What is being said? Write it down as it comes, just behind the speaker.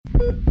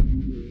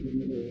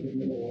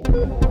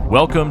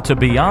Welcome to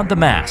Beyond the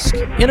Mask,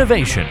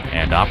 Innovation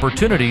and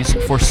Opportunities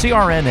for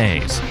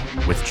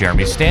CRNAs with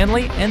Jeremy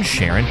Stanley and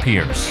Sharon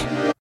Pierce.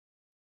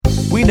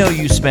 We know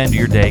you spend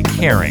your day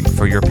caring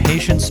for your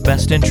patient's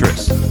best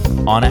interests.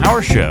 On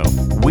our show,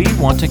 we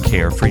want to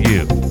care for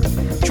you.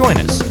 Join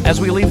us as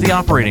we leave the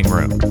operating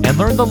room and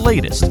learn the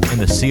latest in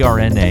the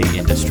CRNA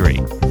industry.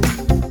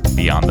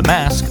 Beyond the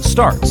Mask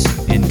starts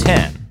in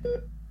 10,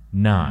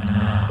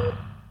 9,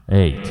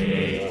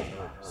 8,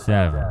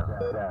 7.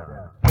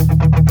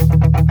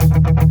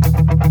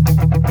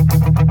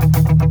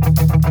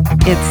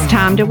 It's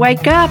time to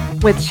wake up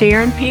with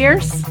Sharon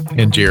Pierce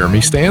and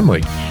Jeremy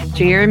Stanley.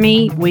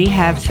 Jeremy, we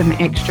have some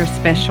extra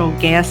special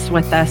guests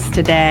with us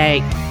today.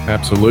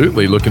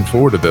 Absolutely. Looking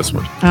forward to this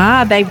one.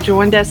 They've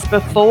joined us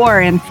before,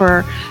 and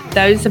for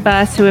those of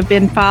us who have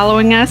been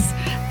following us,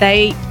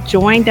 they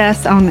joined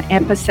us on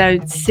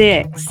episode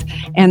 6,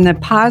 and the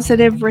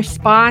positive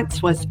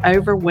response was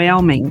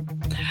overwhelming.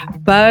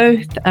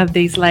 Both of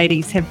these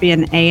ladies have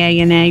been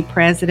AANA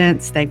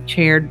presidents. They've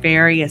chaired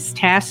various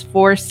task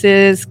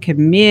forces,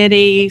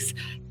 committees,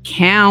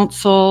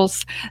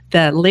 councils.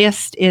 The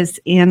list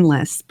is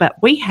endless, but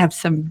we have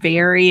some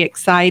very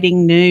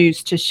exciting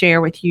news to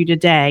share with you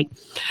today.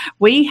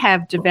 We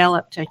have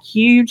developed a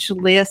huge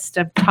list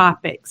of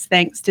topics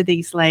thanks to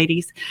these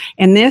ladies,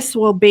 and this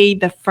will be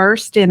the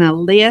first in a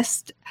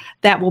list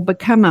that will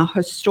become a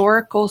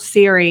historical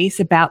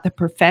series about the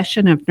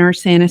profession of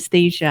nurse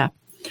anesthesia.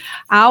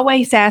 I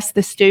always ask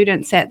the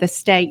students at the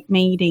state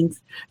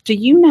meetings, do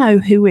you know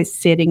who is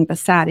sitting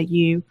beside of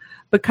you?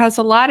 Because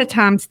a lot of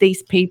times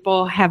these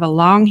people have a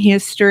long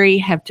history,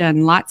 have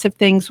done lots of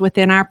things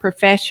within our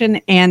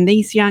profession, and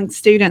these young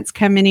students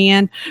coming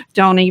in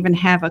don't even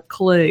have a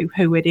clue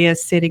who it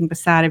is sitting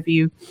beside of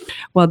you.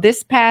 Well,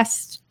 this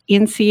past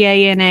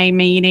NCANA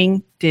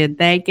meeting, did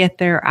they get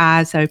their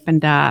eyes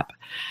opened up?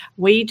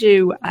 We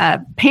do a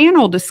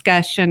panel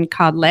discussion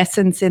called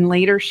Lessons in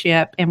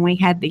Leadership, and we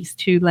had these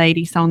two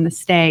ladies on the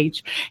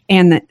stage,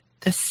 and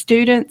the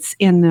students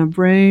in the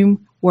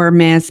room were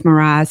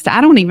mesmerized. I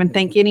don't even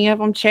think any of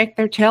them checked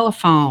their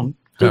telephone.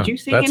 Did you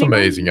see That's anyone?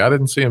 amazing. I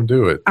didn't see them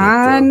do it. But,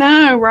 I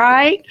know,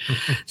 right?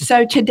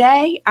 So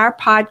today, our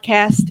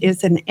podcast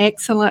is an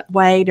excellent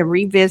way to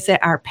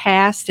revisit our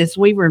past as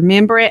we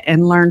remember it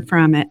and learn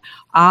from it,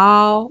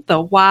 all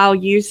the while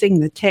using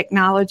the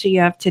technology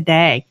of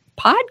today.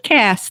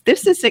 Podcast.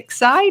 This is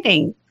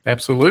exciting.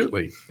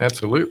 Absolutely.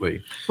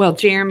 Absolutely. Well,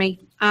 Jeremy,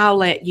 I'll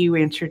let you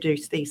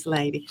introduce these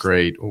ladies.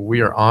 Great. Well,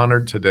 we are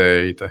honored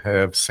today to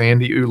have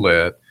Sandy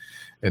Ouellette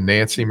and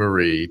Nancy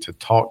Marie to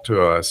talk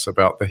to us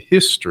about the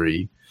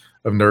history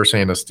of nurse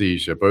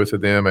anesthesia. Both of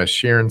them, as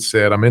Sharon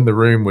said, I'm in the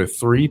room with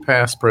 3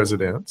 past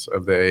presidents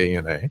of the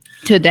AANA.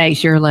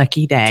 Today's your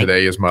lucky day.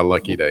 Today is my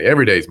lucky day.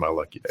 Every day is my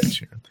lucky day,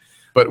 Sharon.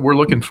 But we're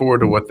looking forward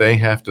to what they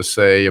have to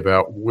say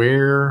about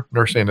where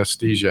nurse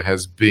anesthesia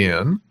has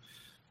been,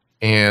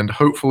 and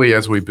hopefully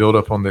as we build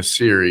up on this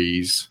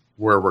series,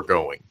 where we're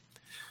going.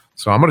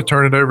 So I'm going to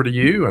turn it over to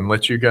you and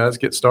let you guys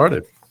get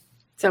started.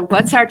 So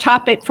what's our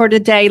topic for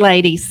today,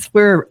 ladies?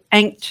 We're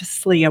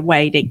anxiously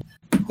awaiting.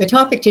 The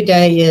topic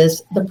today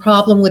is the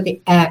problem with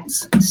the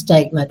ACTS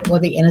statement, or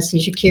the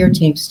anesthesia care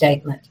team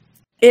statement.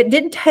 It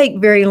didn't take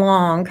very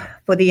long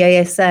for the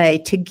ASA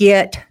to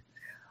get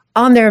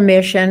on their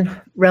mission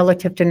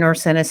relative to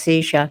nurse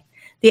anesthesia.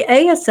 The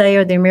ASA,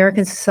 or the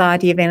American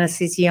Society of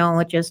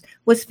Anesthesiologists,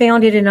 was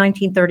founded in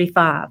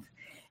 1935,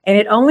 and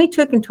it only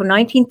took until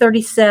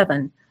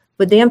 1937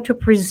 for them to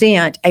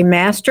present a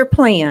master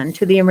plan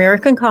to the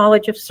American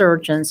College of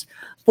Surgeons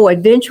for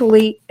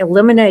eventually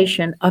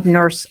elimination of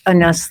nurse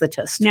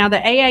anesthetists. Now, the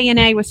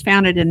AANA was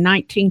founded in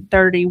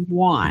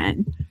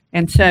 1931,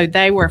 and so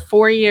they were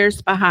 4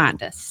 years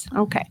behind us.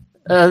 Okay.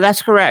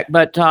 That's correct.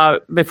 But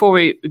before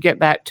we get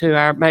back to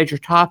our major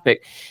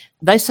topic,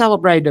 they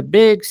celebrated a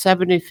big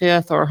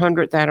 75th or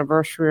 100th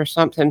anniversary or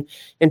something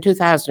in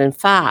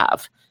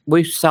 2005.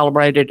 We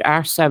celebrated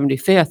our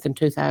 75th in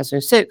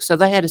 2006, so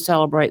they had to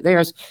celebrate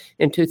theirs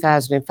in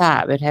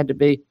 2005. It had to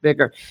be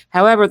bigger.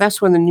 However,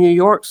 that's when the New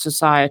York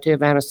Society of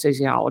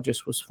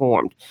Anesthesiologists was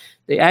formed.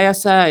 The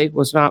ASA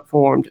was not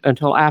formed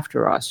until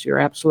after us. You're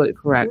absolutely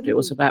correct. It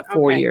was about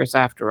 4 years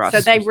after us.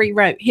 So they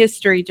rewrote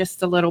history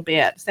just a little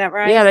bit. Is that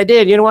right? Yeah, they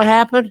did. You know what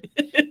happened?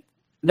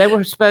 They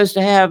were supposed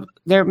to have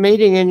their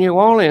meeting in New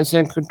Orleans,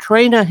 and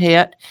Katrina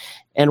hit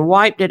and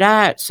wiped it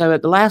out. So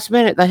at the last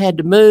minute, they had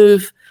to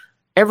move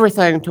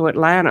everything to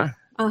Atlanta.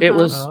 It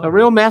was a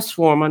real mess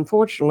for them,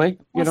 unfortunately.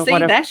 Well,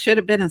 that should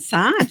have been a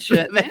sign,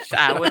 shouldn't it?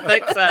 I would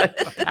think so.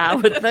 I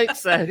would think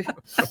so.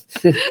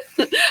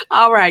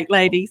 All right,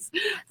 ladies.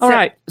 All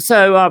right.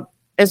 So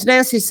as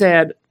Nancy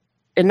said,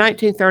 in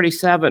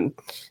 1937,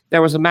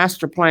 there was a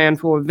master plan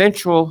for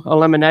eventual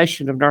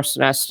elimination of nurse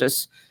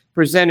anesthetists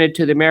presented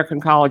to the American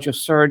College of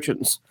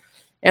Surgeons.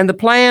 And the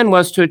plan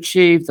was to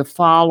achieve the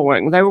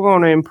following. They were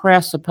going to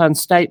impress upon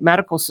state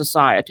medical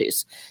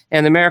societies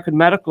and the American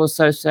Medical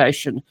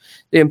Association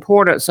the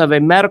importance of a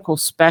medical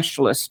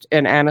specialist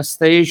in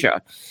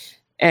anesthesia.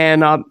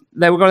 And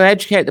they were going to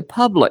educate the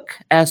public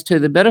as to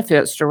the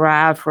benefits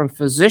derived from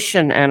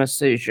physician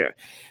anesthesia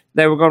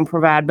They were going to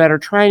provide better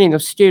training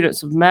of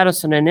students of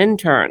medicine and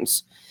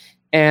interns.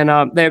 And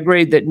they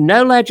agreed that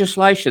no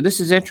legislation, this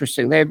is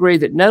interesting, they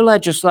agreed that no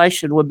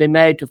legislation would be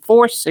made to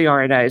force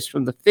CRNAs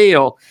from the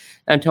field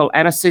until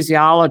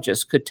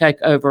anesthesiologists could take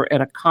over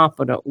in a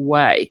competent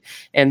way.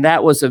 And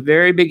that was the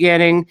very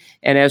beginning.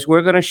 And as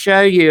we're going to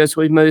show you as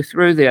we move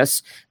through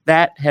this,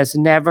 that has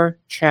never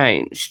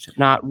changed,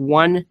 not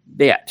one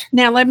bit.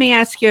 Now, let me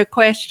ask you a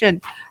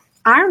question.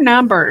 Our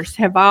numbers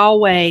have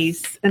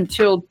always,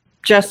 until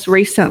just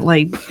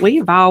recently, we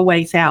have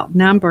always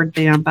outnumbered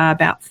them by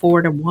about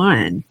 4 to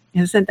 1.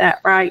 Isn't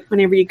that right?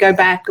 Whenever you go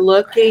back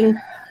looking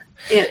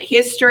at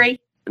history?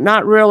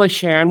 Not really,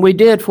 Sharon. We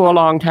did for a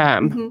long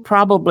time.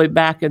 Probably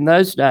back in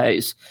those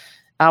days,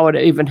 I would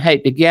even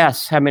hate to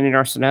guess how many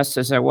nurse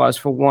anesthetists there was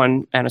for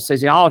one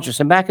anesthesiologist.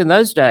 And back in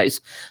those days,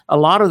 a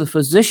lot of the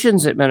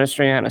physicians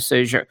administering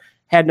anesthesia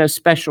had no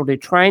specialty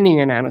training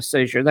in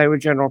anesthesia. They were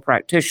general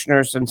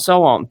practitioners and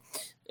so on.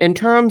 In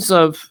terms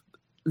of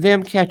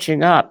them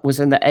catching up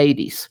was in the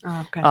 80s.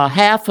 Okay.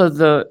 Half of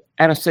the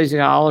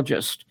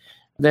anesthesiologists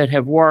that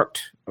have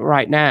worked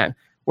right now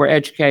were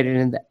educated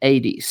in the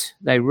 80s.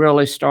 They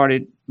really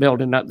started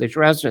building up these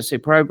residency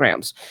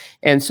programs.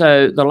 And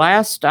so the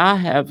last I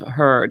have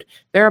heard,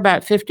 there are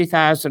about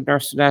 50,000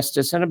 nurse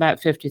anesthetists and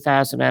about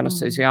 50,000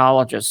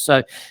 anesthesiologists.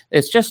 So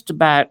it's just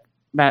about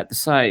the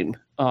same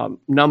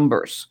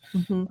numbers.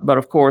 But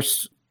of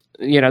course,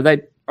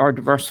 they are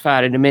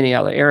diversified into many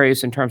other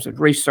areas in terms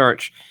of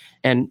research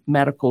and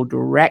medical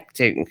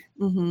directing,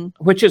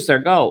 which is their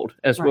goal.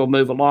 As we'll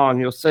move along,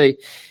 you'll see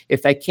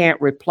if they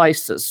can't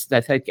replace us,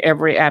 they think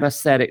every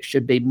anesthetic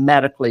should be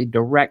medically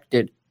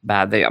directed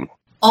by them.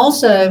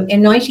 Also,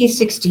 in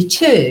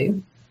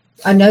 1962,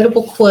 a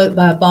notable quote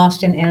by a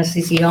Boston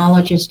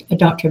anesthesiologist,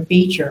 Dr.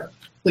 Beecher,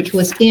 which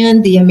was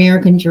in the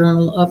American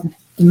Journal of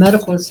the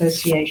Medical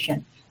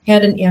Association,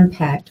 had an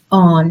impact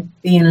on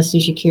the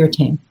anesthesia care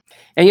team.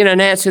 And,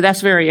 Nancy, that's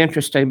very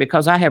interesting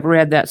because I have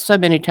read that so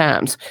many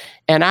times.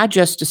 And I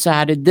just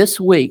decided this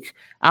week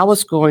I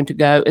was going to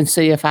go and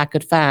see if I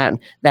could find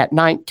that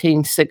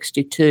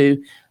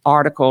 1962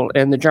 article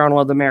in the Journal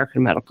of the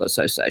American Medical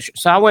Association.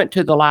 So I went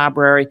to the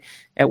library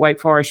at Wake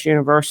Forest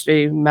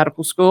University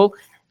Medical School,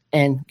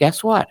 and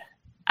guess what?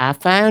 I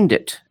found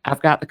it.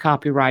 I've got the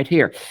copy right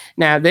here.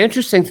 Now, the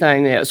interesting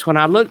thing is when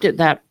I looked at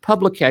that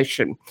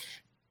publication,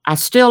 I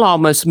still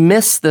almost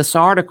missed this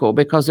article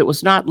because it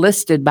was not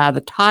listed by the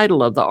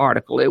title of the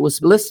article. It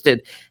was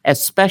listed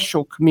as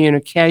special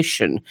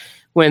communication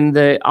when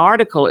the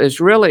article is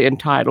really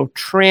entitled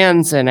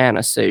Trends in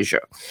Anesthesia.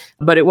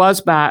 But it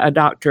was by a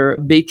Dr.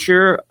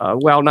 Beecher, a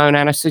well-known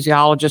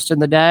anesthesiologist in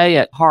the day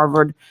at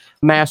Harvard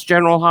Mass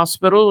General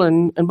Hospital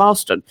in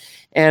Boston.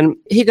 And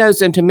he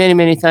goes into many,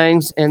 many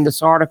things in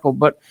this article,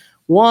 but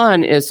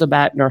one is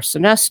about nurse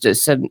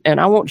anesthetists.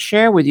 And I want to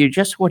share with you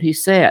just what he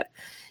said.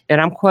 And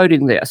I'm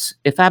quoting this.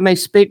 If I may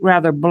speak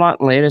rather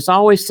bluntly, it has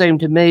always seemed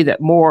to me that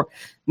more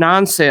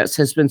nonsense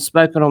has been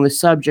spoken on the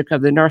subject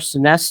of the nurse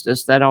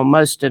anesthetist than on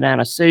most in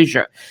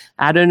anesthesia.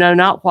 I do know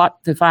not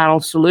what the final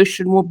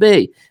solution will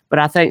be, but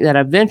I think that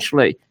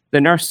eventually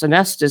the nurse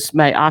anesthetist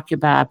may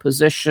occupy a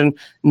position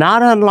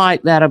not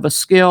unlike that of a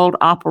skilled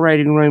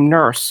operating room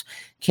nurse,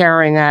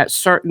 carrying out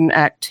certain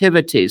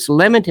activities,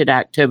 limited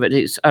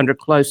activities under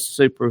close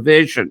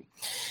supervision.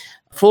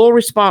 Full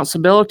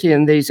responsibility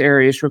in these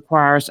areas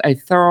requires a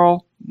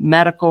thorough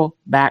medical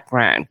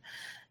background.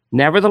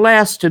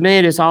 Nevertheless, to me,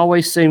 it has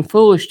always seemed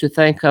foolish to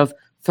think of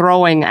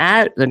throwing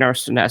out the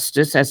nurse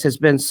anesthetist, as has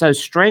been so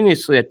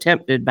strenuously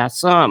attempted by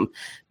some,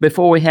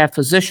 before we have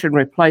physician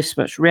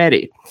replacements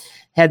ready.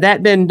 Had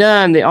that been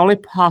done, the only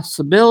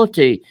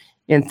possibility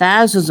in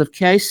thousands of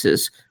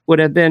cases would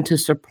have been to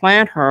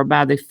supplant her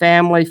by the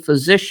family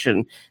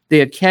physician,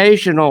 the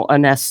occasional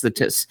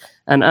anesthetist,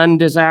 an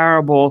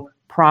undesirable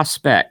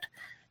prospect.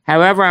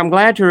 However, I'm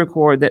glad to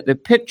record that the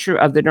picture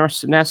of the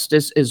nurse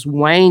anesthetist is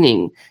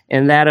waning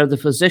and that of the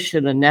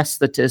physician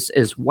anesthetist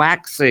is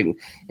waxing.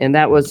 And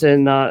that was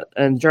in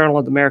Journal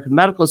of the American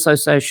Medical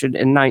Association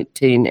in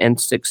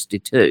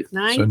 1962.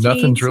 So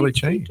nothing's really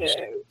changed.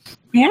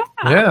 Yeah.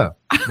 Yeah.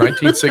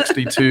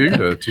 1962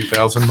 to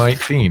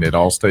 2019, it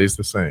all stays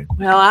the same.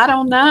 Well, I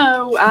don't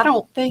know. I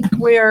don't think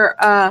we're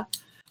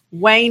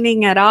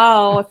waning at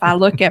all if I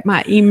look at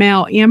my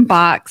email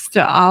inbox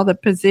to all the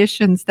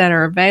positions that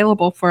are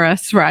available for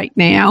us right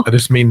now. I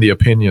just mean the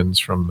opinions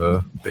from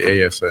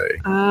the ASA.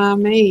 I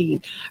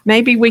mean,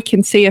 maybe we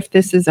can see if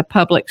this is a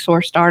public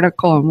sourced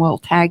article and we'll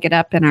tag it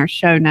up in our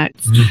show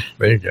notes.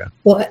 There you go.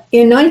 Well,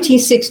 in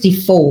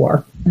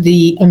 1964,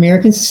 the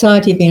American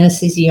Society of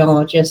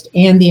Anesthesiologists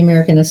and the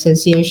American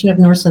Association of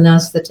Nurse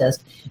Anesthetists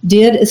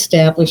did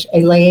establish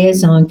a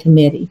liaison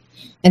committee.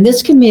 And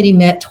this committee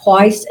met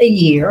twice a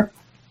year.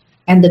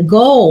 And the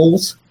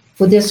goals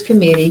for this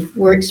committee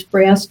were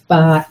expressed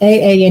by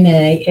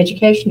AANA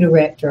Education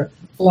Director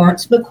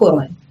Florence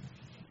McQuillan.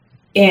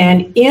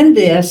 And in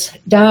this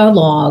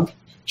dialogue,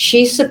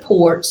 she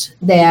supports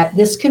that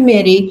this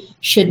committee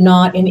should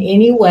not in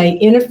any way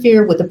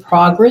interfere with the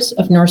progress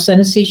of nurse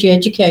anesthesia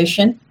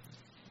education,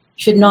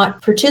 should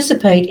not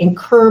participate in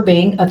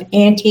curbing of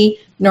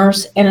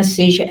anti-nurse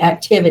anesthesia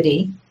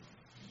activity.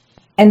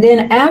 And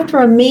then after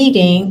a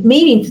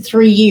meeting for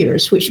 3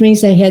 years, which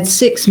means they had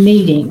 6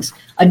 meetings,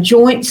 a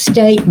joint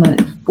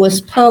statement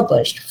was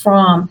published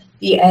from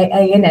the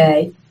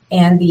AANA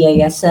and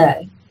the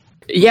ASA.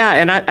 Yeah,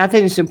 and I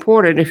think it's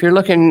important. If you're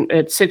looking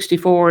at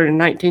 64 and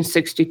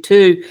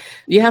 1962,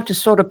 you have to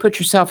sort of put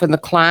yourself in the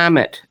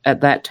climate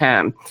at that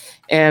time.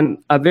 And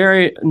a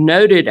very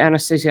noted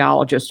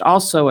anesthesiologist,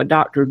 also a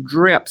Dr.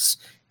 Drips,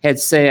 had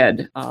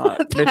said...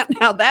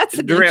 now that's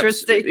an Drips,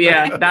 interesting...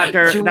 Yeah,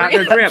 Dr.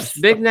 Drips,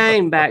 big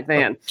name back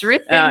then.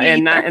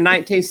 In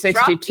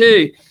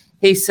 1962,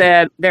 he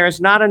said, there is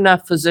not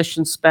enough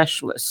physician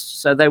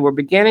specialists. So they were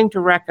beginning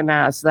to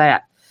recognize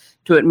that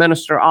to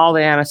administer all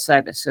the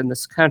anesthetics in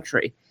this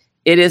country.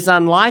 It is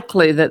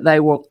unlikely that they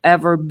will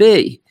ever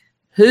be.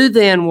 Who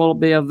then will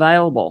be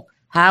available?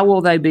 How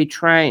will they be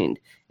trained?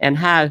 And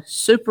how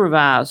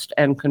supervised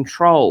and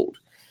controlled?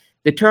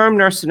 The term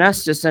nurse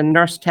anesthetist and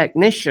nurse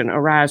technician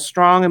arouse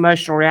strong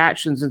emotional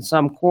reactions in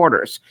some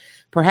quarters.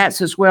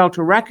 Perhaps it's well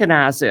to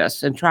recognize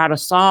this and try to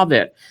solve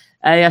it.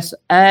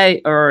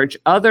 ASA urge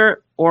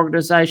other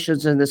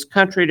organizations in this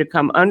country to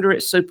come under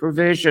its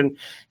supervision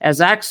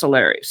as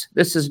auxiliaries.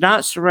 This is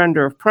not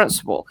surrender of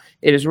principle.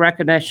 It is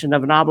recognition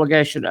of an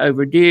obligation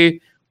overdue.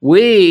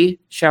 We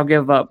shall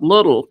give up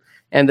little,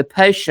 and the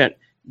patient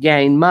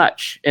gain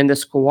much in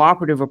this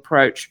cooperative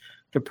approach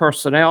to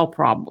personnel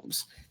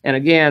problems. And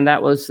again,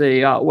 that was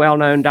the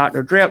well-known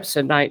Dr. Drips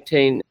in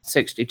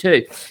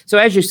 1962. So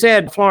as you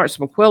said, Florence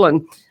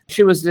McQuillan,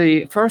 she was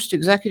the first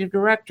executive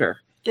director.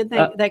 Did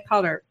they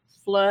call her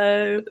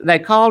Flo? They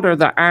called her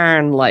the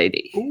Iron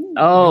Lady. Ooh.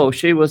 Oh,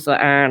 she was the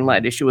Iron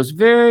Lady. She was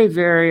very,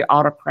 very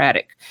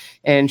autocratic,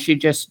 and she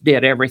just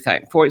did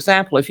everything. For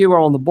example, if you were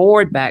on the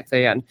board back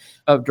then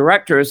of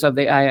directors of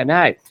the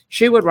ANA,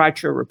 she would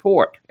write your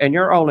report, and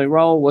your only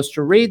role was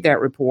to read that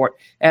report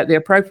at the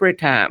appropriate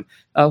time,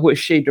 which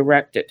she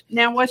directed.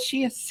 Now, was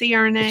she a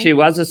CRNA? She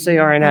was a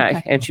CRNA,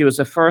 Okay. and she was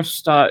the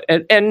first,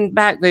 and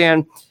back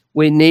then,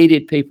 we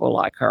needed people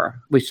like her.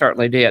 We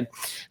certainly did.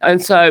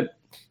 And so,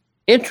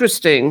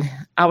 interesting,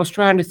 I was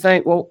trying to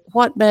think, well,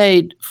 what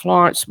made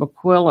Florence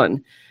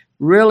McQuillan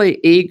really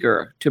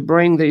eager to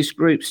bring these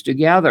groups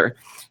together?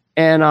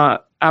 And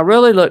I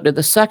really looked at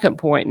the second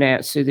point,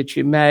 Nancy, that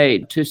you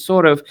made to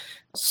sort of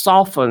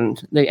soften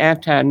the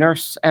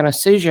anti-nurse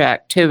anesthesia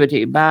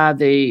activity by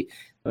the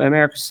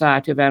American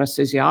Society of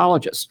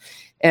Anesthesiologists.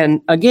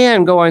 And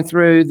again, going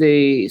through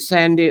the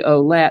Sandy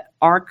Ouellette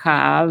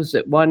archives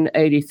at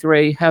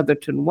 183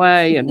 Heatherton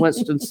Way in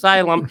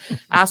Winston-Salem,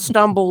 I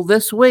stumbled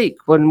this week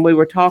when we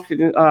were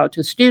talking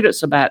to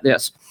students about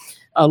this,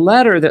 a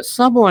letter that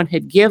someone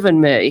had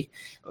given me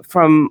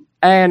from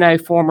ANA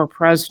former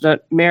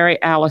president Mary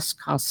Alice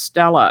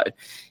Costello.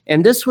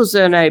 And this was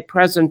in a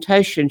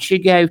presentation she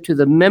gave to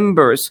the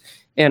members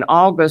in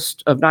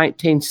August of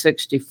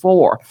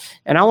 1964.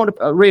 And I want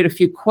to read a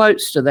few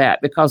quotes to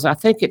that because I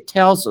think it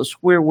tells us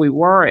where we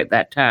were at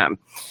that time.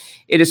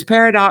 It is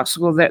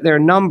paradoxical that their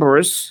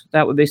numbers,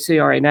 that would be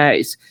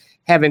CRNAs,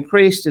 have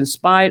increased in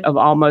spite of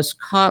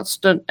almost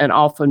constant and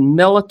often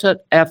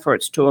militant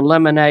efforts to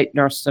eliminate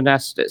nurse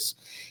anesthetists.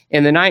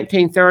 In the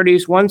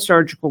 1930s, one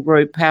surgical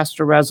group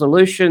passed a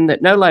resolution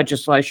that no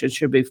legislation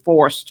should be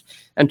forced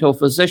until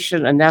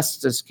physician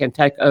anesthetists can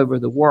take over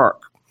the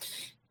work.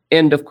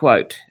 End of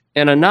quote.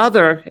 In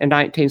another, in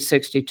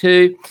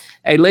 1962,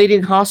 a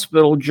leading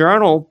hospital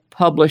journal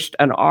published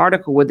an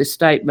article with a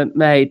statement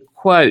made,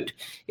 quote,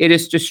 "It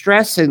is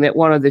distressing that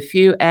one of the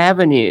few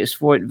avenues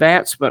for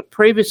advancement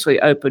previously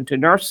open to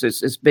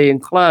nurses is being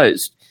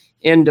closed,"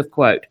 end of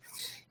quote.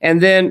 And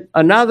then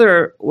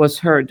another was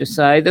heard to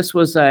say, this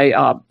was a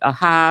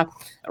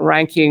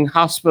high-ranking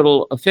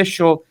hospital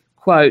official,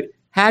 quote,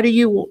 "How do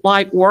you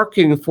like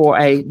working for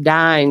a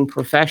dying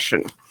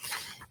profession?"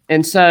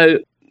 And so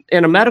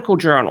in a medical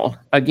journal,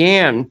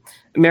 again,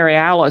 Mary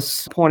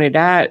Alice pointed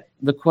out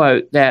the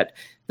quote that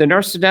the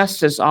nurse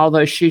anesthetist,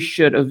 although she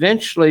should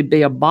eventually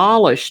be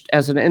abolished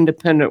as an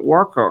independent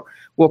worker,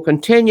 will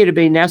continue to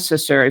be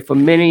necessary for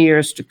many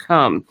years to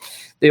come.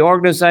 The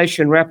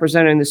organization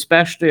representing the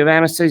specialty of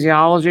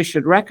anesthesiology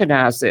should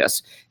recognize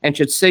this and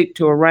should seek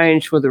to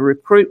arrange for the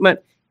recruitment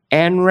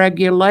and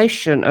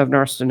regulation of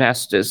nurse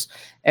anesthetists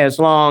as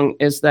long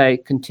as they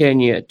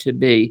continue to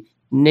be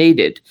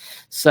needed.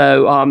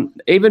 So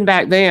even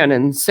back then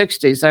in the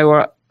 60s, they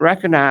were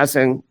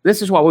recognizing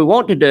this is what we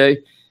want to do,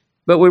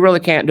 but we really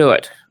can't do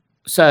it.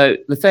 So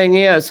the thing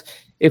is,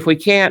 if we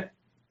can't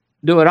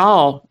do it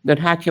all, then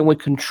how can we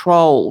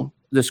control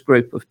this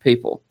group of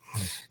people?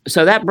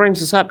 So that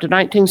brings us up to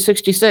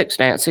 1966,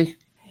 Nancy.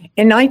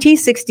 In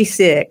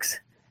 1966,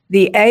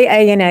 the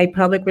AANA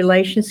Public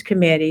Relations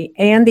Committee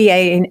and the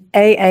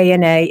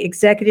AANA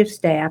executive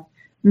staff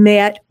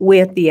met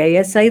with the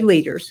ASA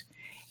leaders.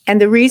 And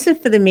the reason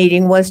for the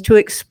meeting was to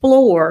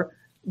explore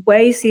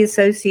ways the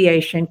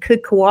association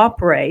could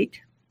cooperate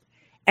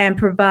and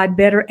provide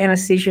better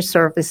anesthesia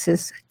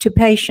services to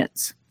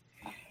patients.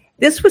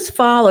 This was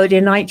followed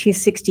in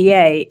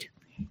 1968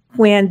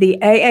 when the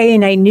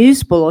AANA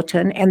News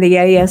Bulletin and the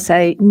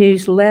ASA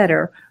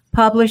newsletter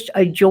published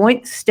a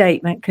joint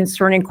statement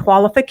concerning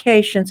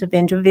qualifications of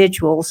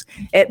individuals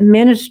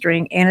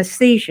administering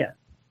anesthesia.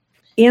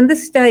 In the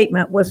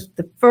statement was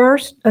the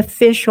first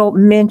official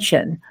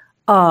mention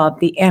of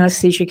the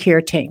anesthesia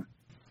care team.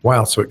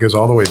 Wow. So it goes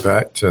all the way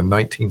back to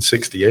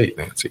 1968,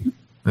 Nancy.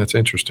 That's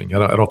interesting.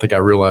 I don't think I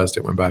realized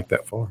it went back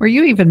that far. Were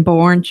you even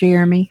born,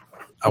 Jeremy?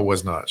 I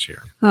was not,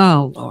 Sharon.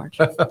 Oh, Lord.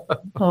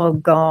 Oh,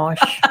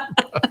 gosh.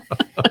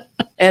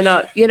 And,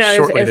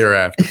 Shortly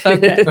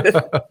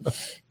thereafter.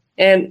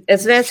 And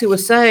as Nancy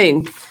was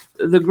saying,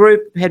 the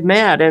group had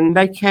met and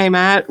they came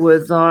out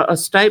with a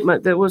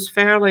statement that was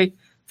fairly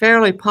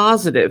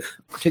positive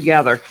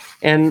together.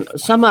 And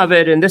some of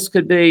it, and this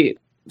could be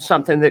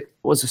something that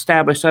was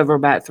established over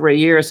about 3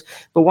 years,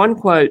 but one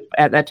quote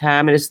at that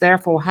time, "It is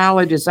therefore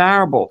highly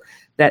desirable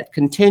that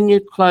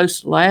continued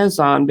close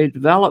liaison be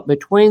developed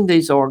between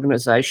these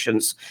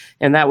organizations,"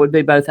 and that would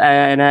be both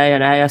AANA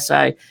and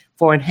ASA,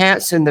 "for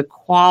enhancing the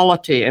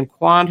quality and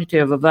quantity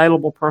of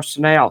available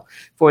personnel,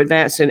 for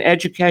advancing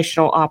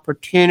educational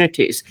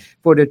opportunities,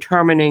 for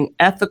determining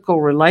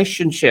ethical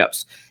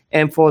relationships,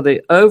 and for the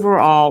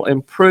overall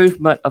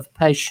improvement of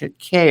patient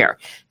care."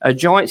 A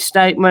joint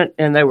statement,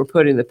 and they were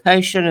putting the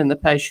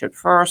patient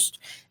first,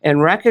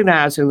 and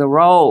recognizing the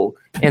role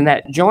in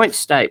that joint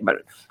statement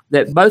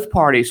that both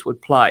parties would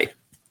play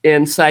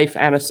in safe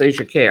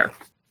anesthesia care.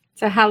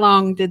 So how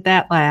long did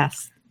that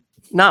last?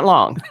 Not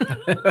long.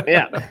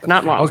 Yeah,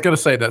 not long. I was going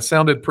to say that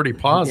sounded pretty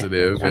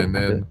positive, Yeah. and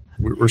then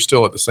we're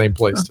still at the same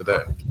place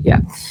today.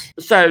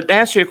 So to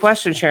answer your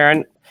question,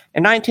 Sharon,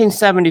 in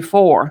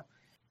 1974,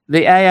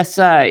 the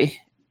ASA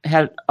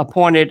had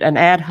appointed an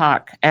ad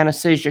hoc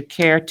anesthesia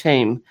care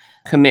team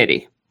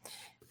committee.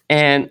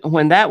 And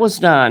when that was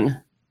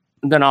done,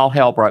 then all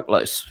hell broke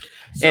loose.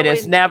 So It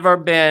has never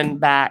been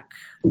back.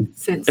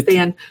 since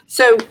then.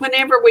 So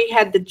whenever we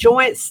had the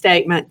joint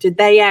statement, did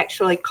they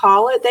actually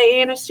call it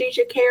the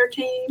anesthesia care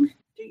team?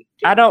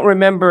 I don't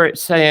remember it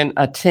saying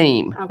a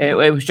team. Okay.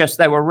 It was just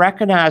they were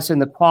recognizing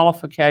the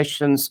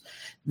qualifications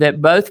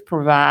that both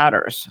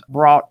providers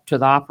brought to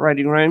the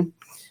operating room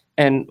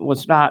and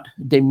was not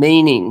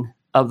demeaning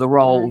of the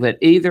role Right. that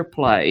either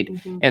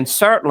played, Mhm. and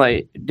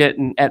certainly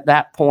didn't at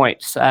that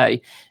point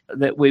say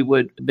that we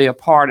would be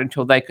apart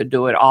until they could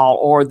do it all,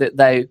 or that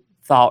they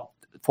thought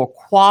for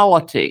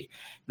quality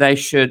they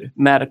should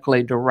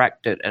medically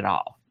direct it at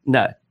all.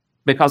 No,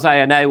 because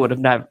ANA would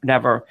have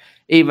never,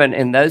 even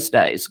in those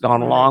days,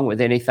 gone Right. along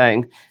with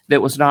anything that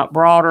was not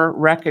broader,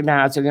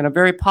 recognizing in a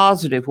very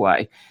positive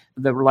way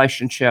the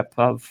relationship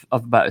of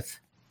both.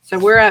 So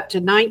we're up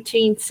to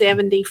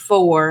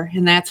 1974,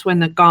 and that's when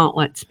the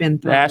gauntlet's been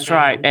thrown That's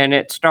right. down. And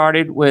it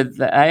started with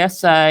the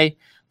ASA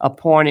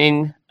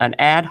appointing an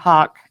ad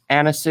hoc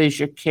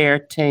anesthesia care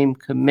team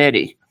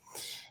committee.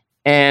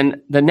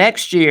 And the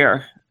next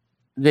year,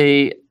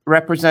 the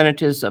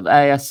representatives of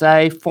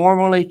ASA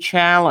formally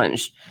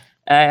challenged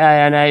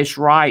AANA's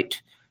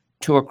right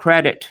to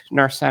accredit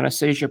nurse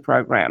anesthesia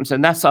programs.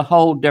 And that's a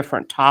whole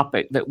different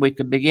topic that we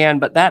could begin,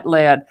 but that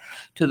led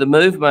to the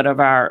movement of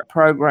our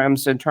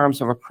programs in terms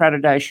of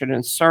accreditation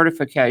and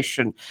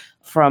certification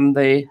from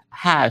the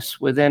House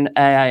within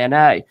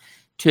AANA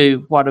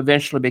to what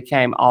eventually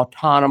became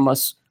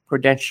autonomous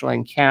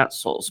credentialing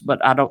councils. But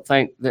I don't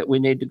think that we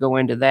need to go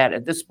into that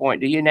at this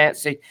point. Do you,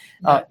 Nancy,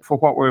 for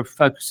what we're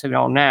focusing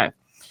on now?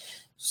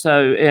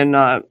 So in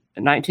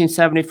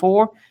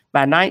 1974,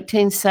 by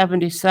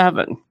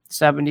 1977,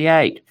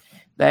 78,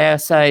 the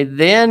ASA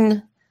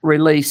then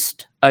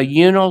released a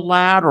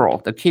unilateral,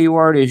 the key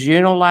word is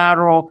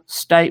unilateral,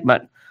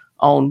 statement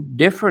on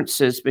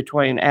differences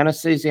between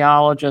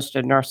anesthesiologists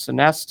and nurse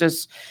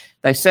anesthetists.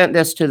 They sent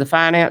this to the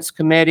Finance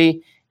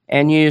Committee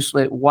and used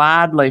it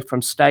widely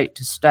from state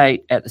to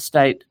state at the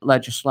state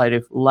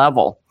legislative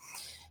level.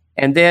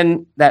 And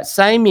then that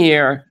same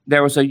year,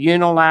 there was a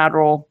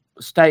unilateral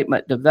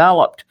statement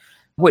developed,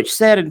 which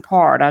said in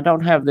part, I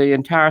don't have the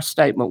entire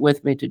statement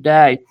with me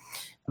today,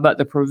 but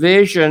the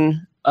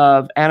provision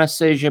of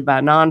anesthesia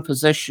by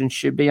non-physicians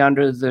should be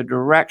under the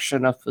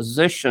direction of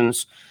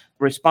physicians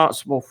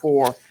responsible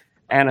for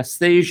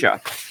anesthesia.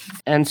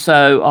 And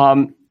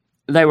so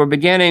they were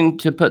beginning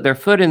to put their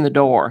foot in the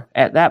door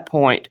at that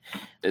point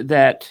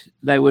that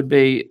they would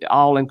be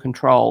all in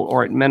control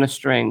or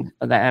administering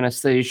the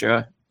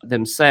anesthesia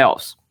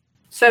themselves.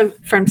 So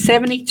from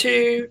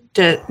 72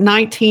 to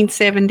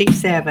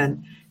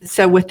 1977,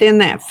 so within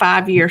that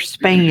 5-year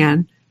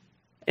span,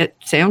 it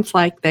sounds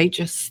like they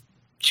just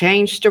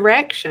changed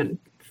direction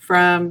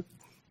from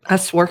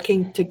us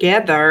working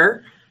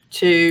together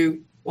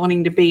to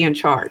wanting to be in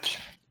charge.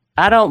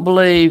 I don't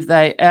believe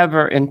they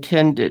ever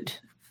intended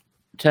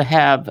to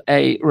have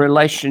a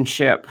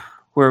relationship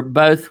where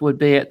both would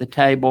be at the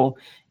table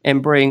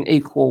and bring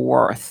equal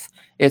worth.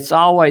 It's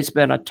always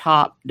been a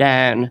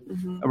top-down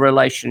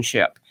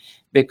relationship,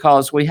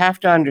 because we have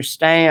to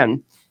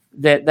understand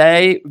that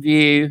they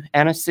view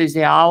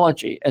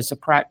anesthesiology as a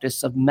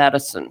practice of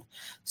medicine.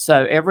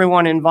 So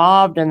everyone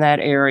involved in that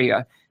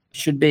area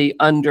should be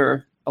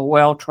under a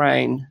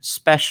well-trained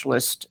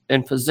specialist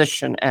in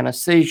physician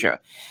anesthesia.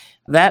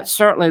 That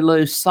certainly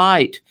lose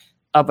sight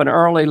of an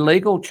early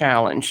legal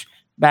challenge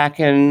back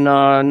in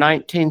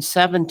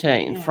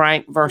 1917,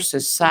 Frank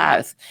versus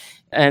South.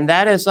 And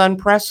that is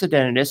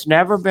unprecedented. It's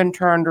never been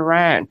turned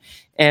around.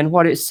 And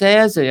what it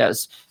says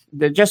is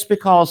that just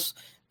because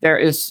there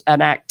is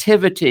an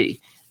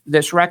activity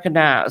that's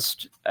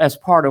recognized as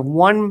part of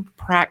one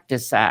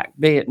practice act,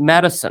 be it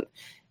medicine,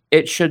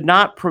 it should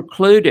not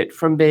preclude it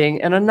from being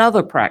in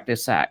another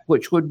practice act,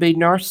 which would be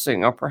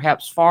nursing or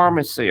perhaps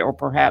pharmacy or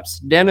perhaps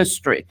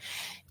dentistry.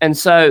 And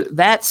so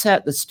that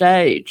set the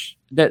stage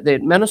that the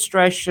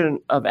administration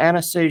of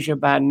anesthesia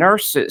by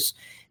nurses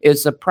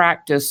is the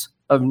practice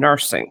of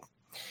nursing.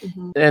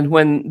 Mm-hmm. And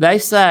when they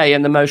say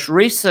in the most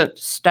recent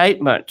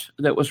statement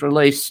that was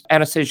released,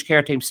 Anesthesia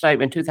Care Team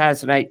statement in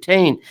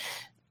 2018,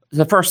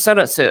 the first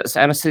sentence is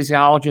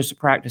anesthesiology is a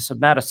practice of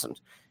medicine.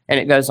 And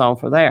it goes on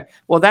from there.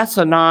 Well, it's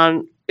a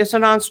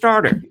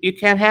non-starter. You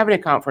can't have any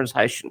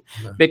confrontation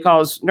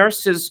because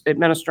nurses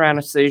administer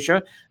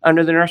anesthesia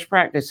under the Nurse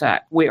Practice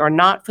Act. We are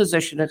not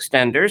physician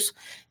extenders.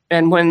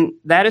 And when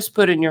that is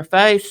put in your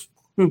face,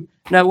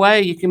 no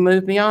way you can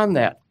move beyond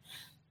that.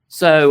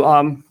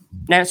 So,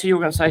 Nancy, you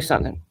were going to say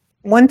something.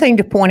 One thing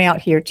to point out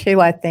here,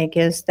 too, I think,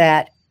 is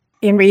that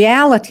in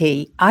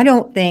reality, I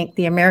don't think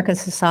the American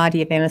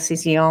Society of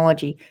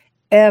Anesthesiology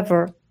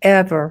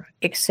ever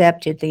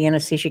accepted the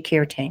anesthesia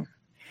care team.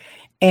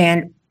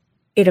 And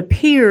it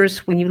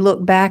appears when you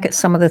look back at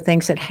some of the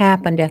things that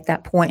happened at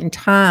that point in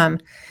time,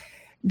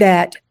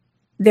 that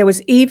there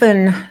was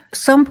even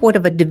somewhat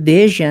of a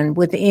division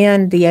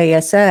within the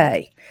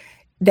ASA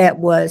that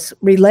was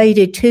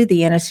related to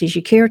the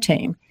anesthesia care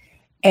team.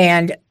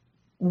 And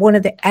one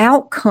of the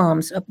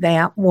outcomes of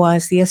that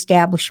was the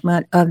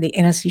establishment of the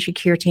Anesthesia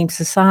Care Team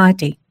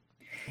Society,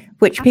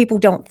 which people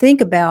don't think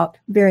about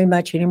very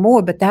much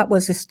anymore, but that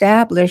was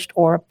established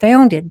or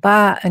founded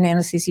by an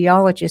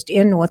anesthesiologist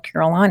in North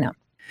Carolina.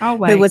 Oh,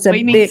 wait,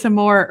 we need some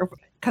more,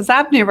 because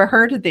I've never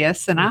heard of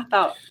this, and I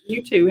thought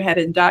you two had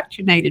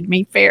indoctrinated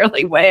me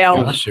fairly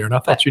well. Oh, Sharon, I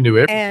thought you knew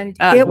everything. And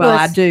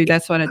I do.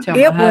 That's what I tell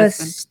my husband. It was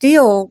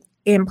still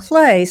in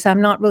place.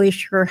 I'm not really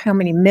sure how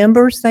many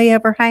members they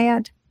ever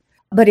had,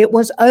 but it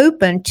was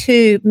open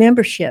to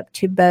membership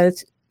to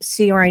both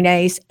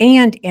CRNAs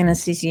and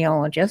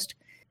anesthesiologists.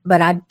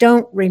 But I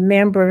don't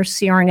remember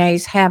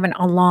CRNAs having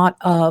a lot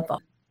of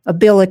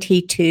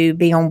ability to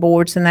be on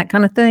boards and that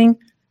kind of thing.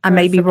 I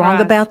may be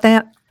wrong about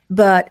that,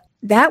 but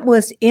that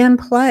was in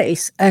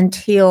place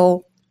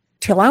until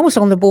I was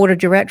on the board of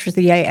directors of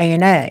the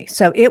AANA.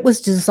 So it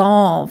was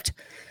dissolved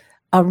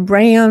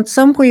around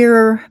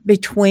somewhere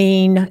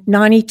between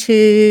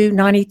 92,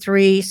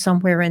 93,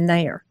 somewhere in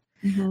there.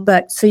 Mm-hmm.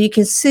 But so you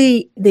can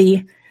see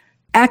the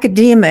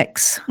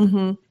academics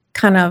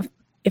kind of,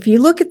 if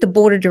you look at the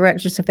board of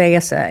directors of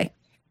ASA,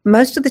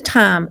 most of the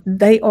time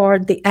they are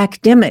the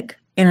academic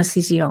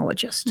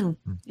anesthesiologist.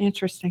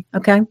 Interesting.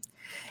 Okay.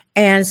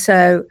 And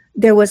so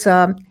there was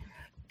a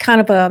kind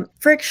of a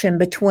friction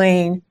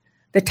between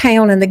the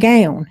town and the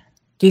gown.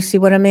 Do you see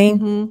what I mean?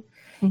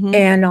 Mm-hmm. Mm-hmm.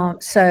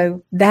 And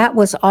so that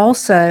was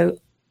also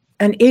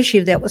an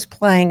issue that was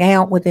playing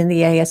out within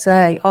the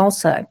ASA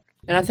also.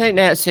 And I think,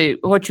 Nancy,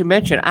 what you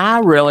mentioned, I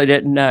really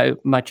didn't know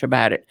much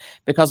about it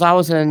because I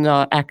was in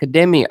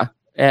academia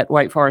at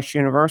Wake Forest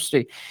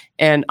University.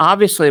 And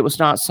obviously it was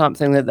not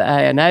something that the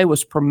ANA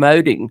was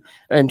promoting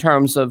in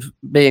terms of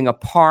being a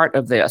part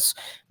of this,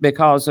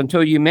 because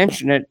until you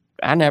mentioned it,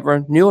 I never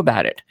knew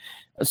about it.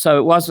 So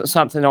it wasn't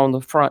something on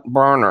the front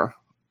burner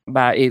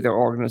by either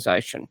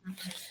organization.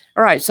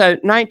 All right, so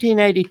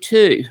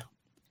 1982,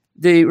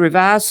 the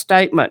revised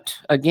statement,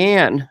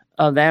 again,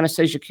 of the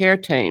anesthesia care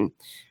team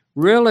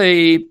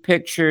really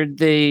pictured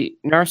the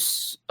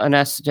nurse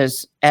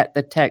anesthetist at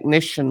the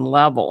technician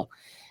level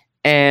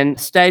and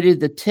stated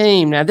the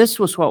team. Now, this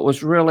was what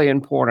was really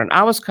important.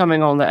 I was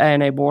coming on the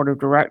ANA board of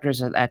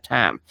directors at that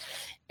time,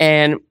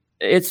 and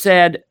it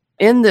said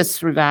in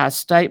this revised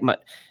statement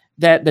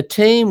that the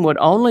team would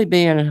only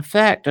be in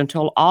effect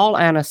until all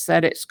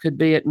anesthetics could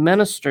be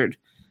administered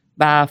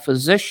by a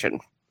physician.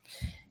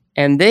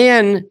 And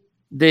then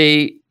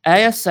the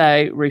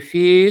ASA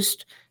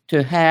refused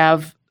to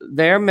have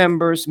their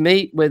members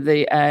meet with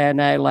the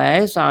ANA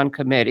liaison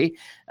committee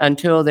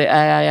until the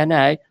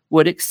ANA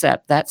would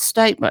accept that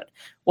statement.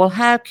 Well,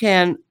 how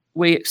can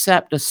we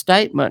accept a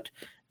statement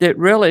that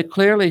really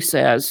clearly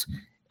says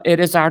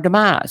it is our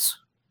demise?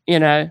 You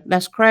know,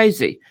 that's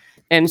crazy.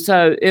 And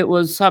so it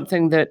was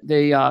something that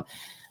the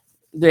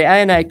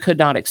ANA could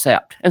not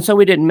accept. And so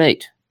we didn't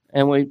meet.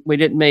 And we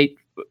didn't meet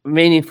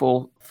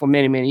meaningful for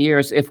many, many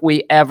years, if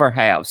we ever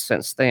have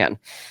since then.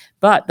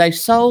 But they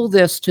sold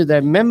this to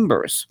their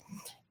members,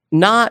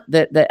 not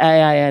that the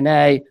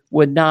AANA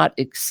would not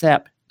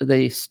accept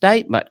the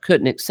statement,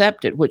 couldn't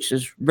accept it, which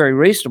is very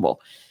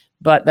reasonable.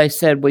 But they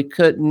said we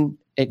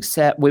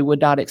would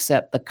not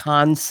accept the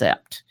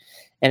concept.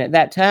 And at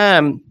that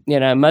time, you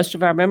know, most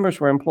of our members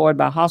were employed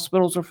by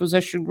hospitals or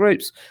physician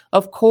groups.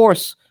 Of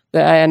course,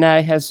 The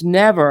ANA has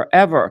never,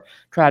 ever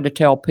tried to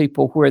tell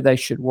people where they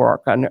should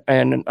work and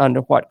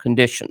under what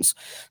conditions.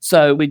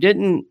 So we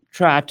didn't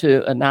try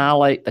to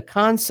annihilate the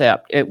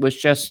concept. It was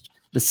just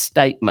the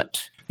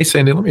statement. Hey,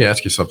 Sandy, let me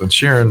ask you something.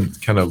 Sharon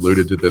kind of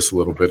alluded to this a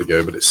little bit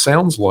ago, but it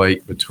sounds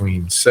like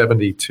between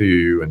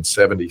 72 and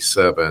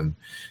 77,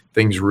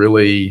 things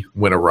really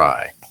went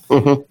awry.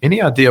 Mm-hmm.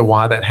 Any idea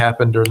why that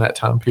happened during that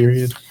time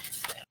period?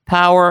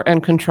 Power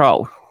and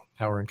control.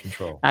 Power and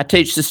control. I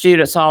teach the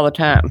students all the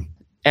time.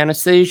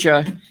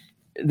 Anesthesia,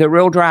 the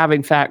real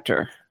driving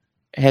factor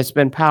has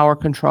been power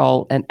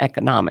control and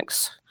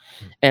economics.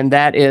 And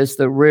that is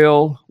the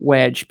real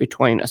wedge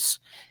between us.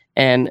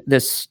 And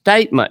this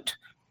statement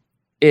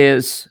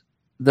is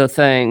the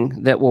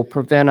thing that will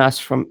prevent us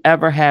from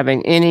ever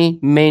having any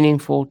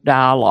meaningful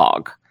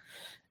dialogue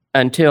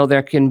until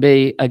there can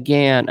be,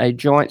 again, a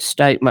joint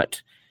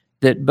statement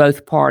that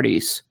both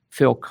parties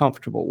feel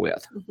comfortable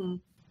with. Mm-hmm.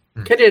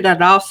 Could it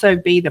also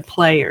be the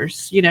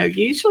players?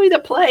 Usually the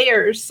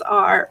players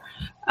are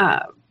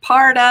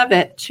part of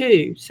it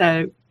too.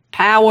 So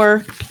power,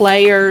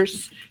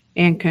 players,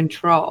 and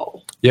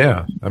control.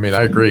 Yeah, I mean,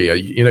 I agree.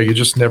 You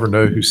just never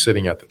know who's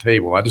sitting at the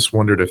table. I just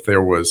wondered if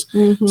there was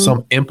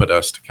some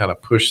impetus to kind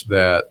of push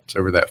that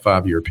over that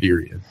 5-year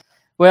period.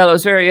 Well, it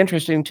was very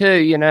interesting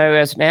too.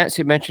 As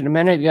Nancy mentioned a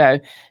minute ago,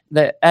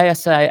 the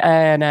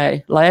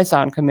ASA-ANA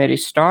Liaison Committee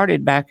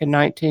started back in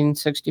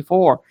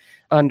 1964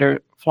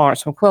 under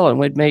Florence McQuillan.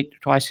 We'd meet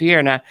twice a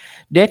year. Now,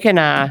 Dick and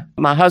I,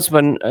 my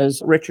husband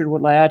is Richard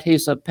Woodlad.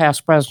 He's a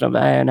past president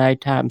of ANA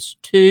times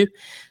 2.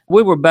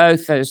 We were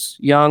both as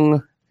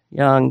young,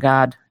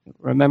 God,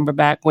 remember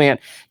back when,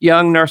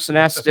 young nurse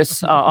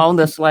anesthetists on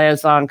this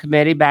liaison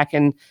committee back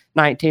in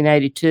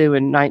 1982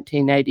 and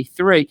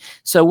 1983.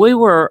 So we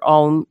were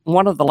on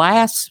one of the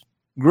last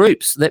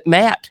groups that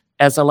met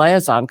as a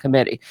liaison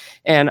committee.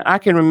 And I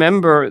can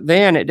remember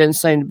then it didn't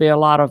seem to be a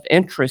lot of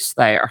interest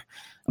there.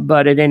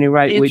 But at any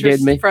rate, we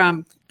did meet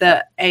from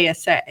the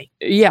ASA.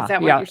 Yeah, Is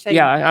that what you're saying?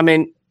 Yeah. I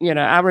mean,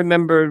 I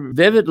remember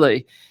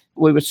vividly.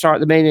 We would start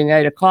the meeting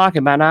at 8:00,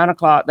 and by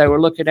 9:00, they were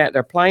looking at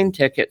their plane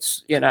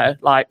tickets.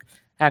 Like,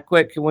 how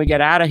quick can we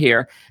get out of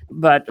here?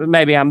 But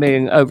maybe I'm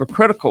being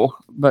overcritical,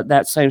 but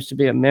that seems to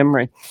be a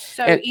memory.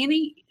 So,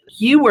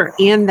 you were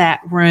in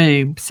that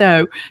room.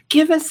 So,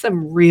 give us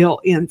some real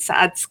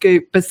inside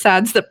scoop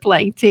besides the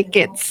plane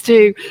tickets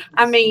too.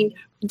 I mean,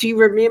 do you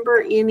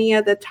remember any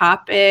of the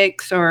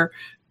topics, or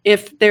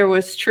if there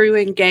was true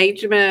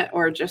engagement,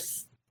 or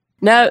just?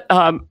 No,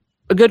 a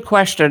good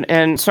question.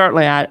 And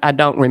certainly I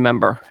don't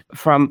remember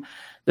from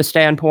the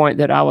standpoint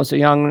that I was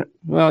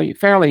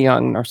fairly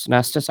young nurse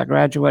anesthetist. I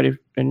graduated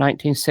in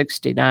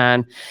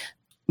 1969,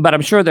 but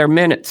I'm sure there are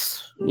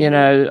minutes.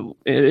 It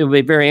would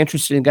be very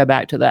interesting to go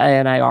back to the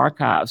ANA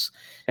archives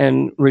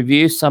and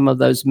review some of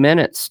those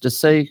minutes to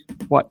see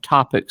what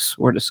topics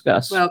were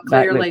discussed. Well,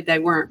 clearly they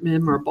weren't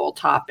memorable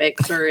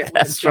topics, or it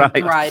was jumped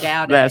right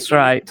out. That's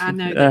right. I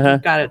know that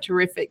you've got a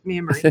terrific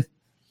memory.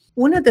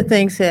 One of the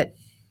things that,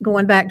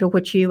 going back to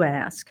what you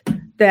asked,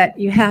 that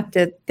you have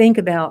to think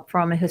about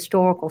from a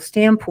historical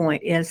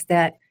standpoint is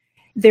that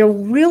there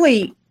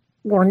really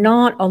were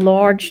not a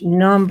large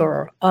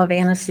number of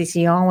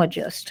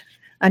anesthesiologists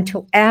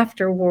until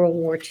after World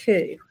War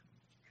II.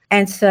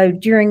 And so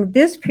during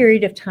this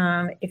period of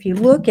time, if you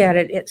look at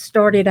it, it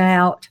started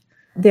out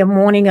them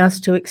wanting us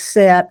to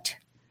accept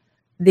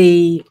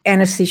the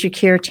anesthesia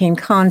care team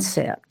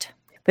concept.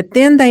 But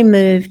then they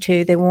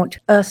want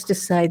us to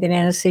say that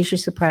anesthesia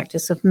is the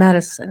practice of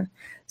medicine.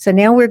 So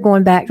now we're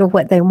going back to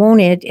what they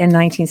wanted in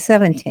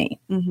 1917.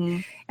 Mm-hmm.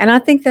 And I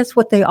think that's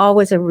what they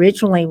always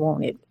originally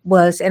wanted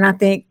and I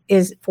think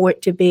is for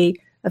it to be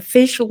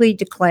officially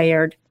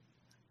declared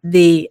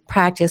the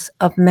practice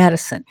of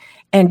medicine.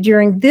 And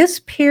during this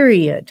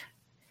period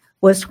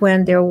was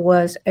when there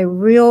was a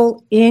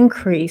real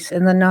increase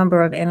in the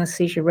number of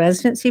anesthesia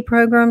residency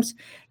programs,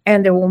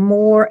 and there were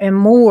more and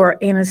more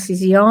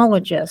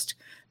anesthesiologists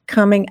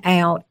coming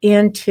out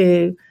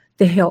into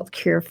the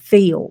healthcare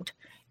field.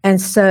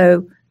 And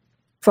so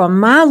from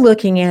my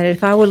looking at it,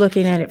 if I were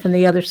looking at it from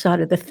the other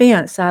side of the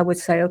fence, I would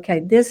say, okay,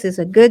 this is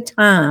a good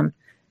time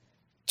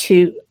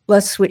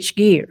let's switch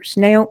gears.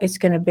 Now it's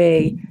going to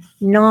be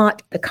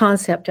not the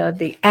concept of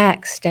the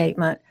ACT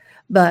statement,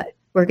 but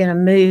we're going to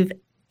move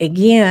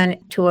again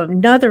to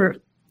another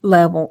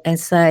level and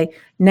say,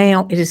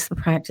 now it is the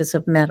practice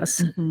of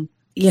medicine.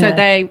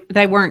 Mm-hmm.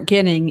 They weren't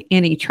getting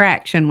any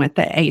traction with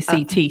the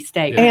ACT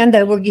statement. And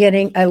they were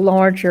getting a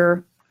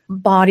larger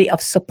body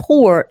of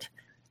support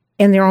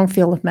in their own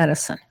field of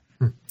medicine.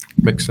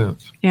 Makes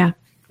sense. Yeah,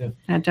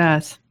 that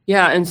does.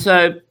 Yeah, and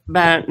so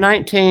by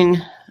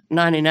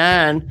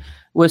 1999,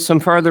 with some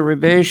further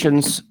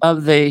revisions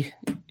of the,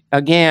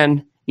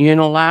 again,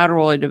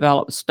 unilaterally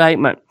developed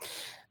statement,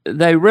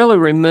 they really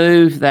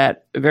removed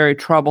that very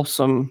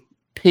troublesome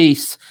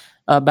piece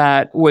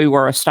about we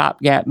were a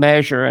stopgap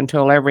measure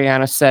until every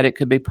anesthetic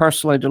could be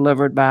personally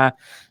delivered by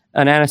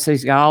an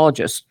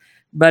anesthesiologist.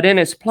 But in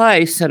its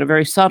place, in a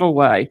very subtle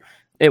way,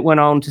 it went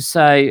on to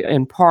say,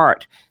 in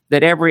part,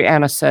 that every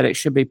anesthetic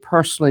should be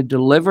personally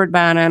delivered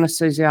by an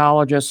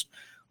anesthesiologist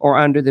or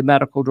under the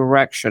medical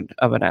direction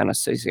of an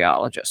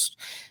anesthesiologist.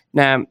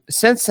 Now,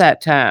 since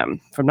that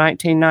time, from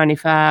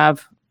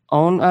 1995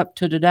 on up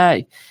to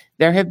today,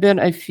 there have been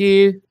a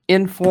few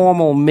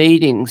informal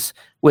meetings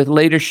with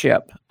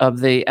leadership of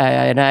the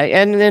AANA,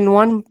 and then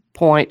one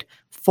point,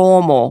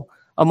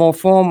 a more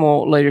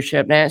formal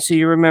leadership. Nancy,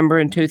 you remember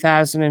in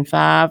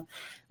 2005,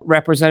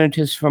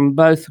 representatives from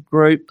both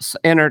groups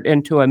entered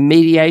into a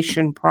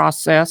mediation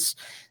process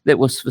that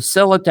was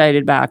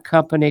facilitated by a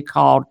company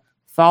called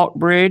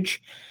ThoughtBridge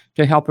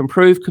to help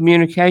improve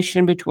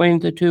communication between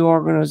the two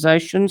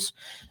organizations.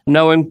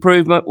 No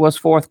improvement was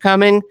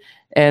forthcoming,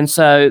 and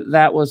so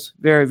that was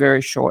very,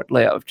 very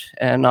short-lived.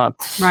 And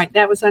right,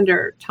 that was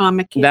under Tom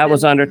McKibben. That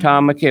was under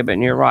Tom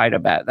McKibben. You're right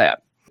about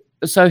that.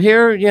 So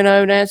here,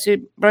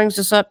 Nancy brings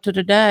us up to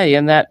today,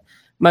 and that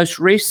most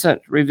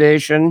recent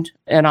revision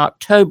in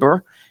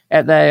October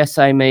at the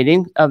ASA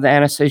meeting of the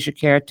anesthesia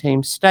care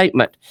team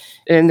statement.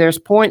 And there's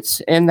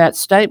points in that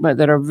statement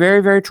that are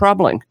very, very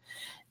troubling.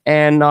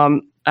 And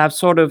I've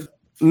sort of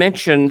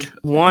mentioned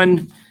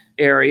one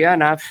area,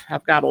 and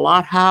I've got a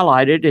lot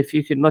highlighted if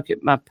you can look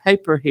at my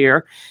paper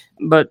here.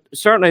 But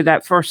certainly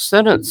that first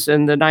sentence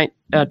in the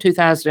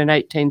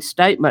 2018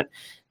 statement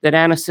that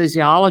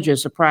anesthesiology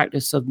is a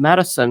practice of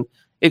medicine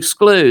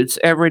excludes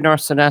every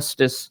nurse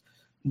anesthetist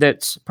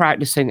that's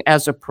practicing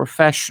as a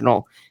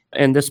professional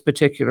in this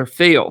particular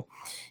field.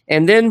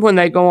 And then when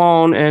they go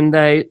on and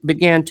they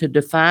begin to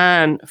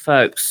define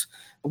folks,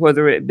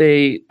 whether it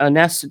be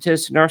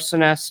anesthetist, nurse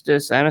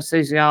anesthetist,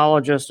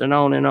 anesthesiologist, and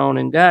on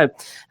and go,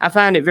 I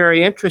find it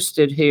very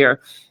interesting here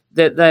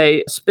that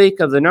they speak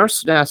of the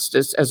nurse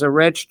anesthetist as a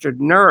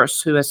registered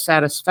nurse who has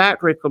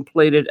satisfactorily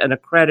completed an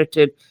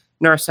accredited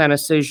nurse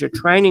anesthesia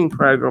training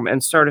program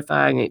and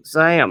certifying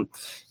exam.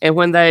 And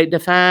when they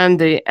define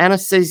the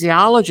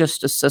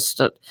anesthesiologist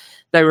assistant,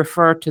 they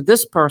refer to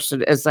this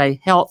person as a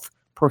health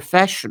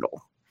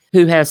professional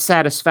who has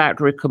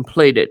satisfactorily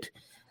completed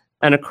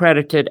an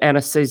accredited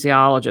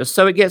anesthesiologist.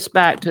 So it gets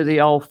back to the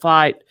old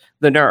fight,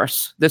 the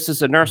nurse. This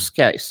is a nurse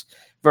case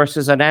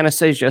versus an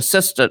anesthesia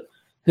assistant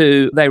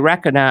who they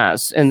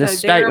recognize in this they're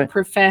statement. A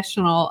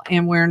professional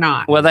and we're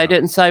not. Well, they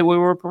didn't say we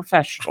were a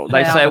professional.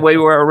 They said we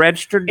were a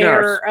registered nurse.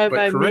 Error of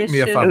But correct me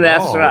if omission. I'm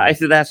That's wrong. right.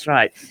 That's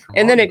right.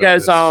 And then it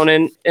goes on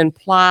and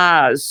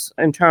implies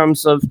in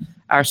terms of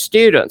our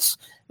students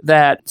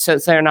that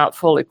since they're not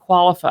fully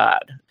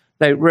qualified,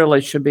 they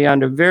really should be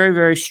under very,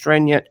 very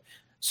stringent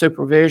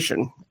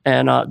supervision.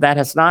 And that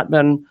has not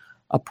been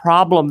a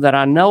problem that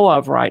I know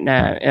of right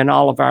now in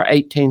all of our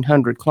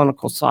 1,800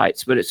 clinical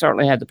sites, but it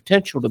certainly had the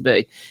potential to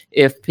be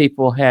if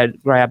people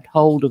had grabbed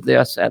hold of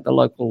this at the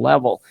local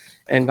level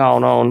and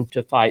gone on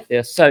to fight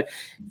this. So,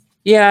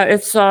 yeah,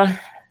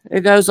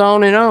 it goes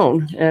on.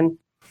 And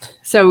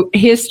So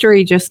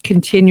history just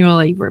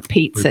continually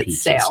repeats Repeats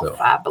itself,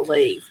 itself. I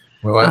believe.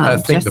 Well, I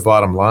think Just- the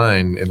bottom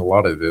line in a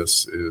lot of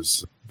this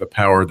is the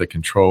power, the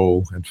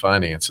control, and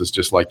finances,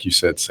 just like you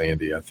said,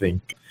 Sandy. I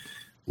think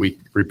we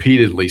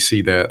repeatedly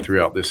see that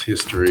throughout this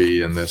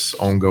history and this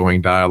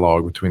ongoing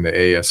dialogue between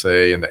the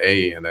ASA and the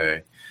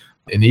AANA.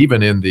 And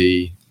even in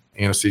the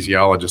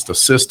anesthesiologist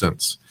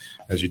assistants,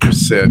 as you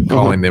just said,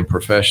 calling them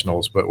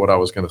professionals. But what I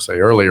was going to say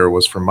earlier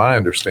was, from my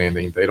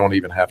understanding, they don't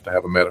even have to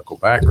have a medical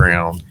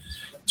background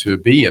to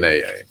be an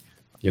AA.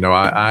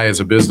 I as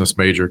a business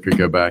major could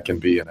go back and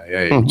be an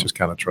AA, which is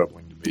kind of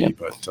troubling to me. Yep.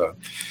 But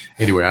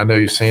anyway, I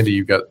know, Sandy,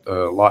 you've got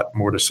a lot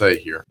more to say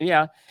here.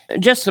 yeah,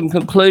 just some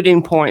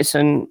concluding points,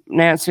 and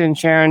Nancy and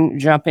Sharon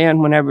jump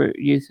in whenever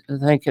you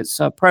think it's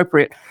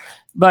appropriate.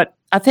 But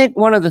I think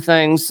one of the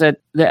things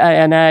that the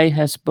ANA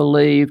has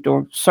believed,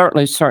 or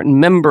certainly certain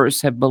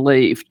members have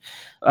believed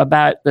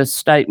about this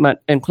statement,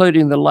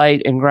 including the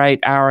late and great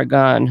Ira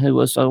Gunn, who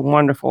was a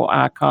wonderful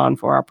icon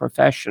for our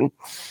profession,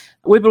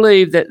 we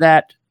believe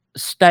that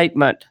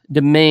statement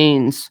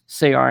demeans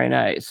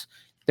CRNAs,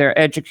 their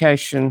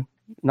education,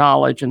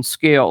 knowledge, and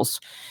skills.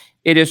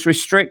 It is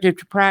restrictive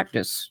to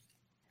practice.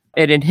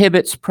 It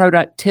inhibits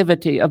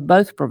productivity of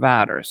both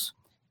providers.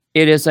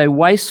 It is a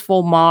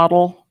wasteful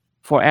model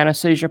for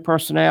anesthesia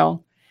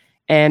personnel,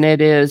 and it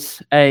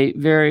is a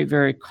very,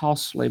 very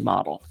costly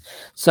model.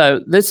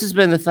 So this has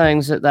been the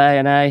things that the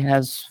ANA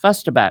has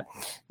fussed about.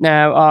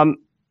 Now,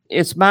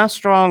 it's my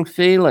strong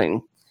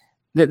feeling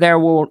that there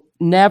will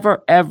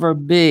never, ever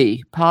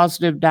be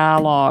positive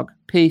dialogue,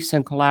 peace,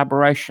 and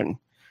collaboration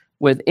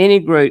with any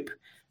group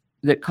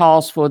that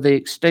calls for the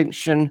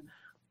extinction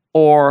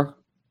or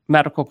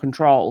medical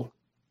control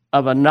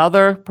of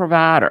another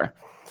provider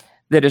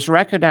that is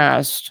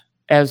recognized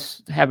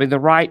as having the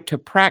right to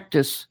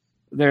practice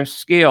their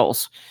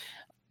skills,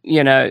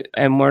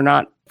 and we're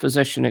not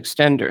physician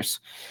extenders.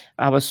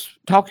 I was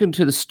talking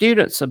to the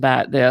students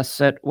about this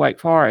at Wake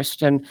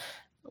Forest, and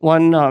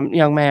one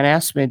young man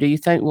asked me, "Do you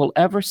think we'll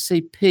ever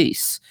see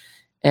peace?"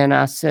 And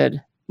I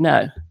said,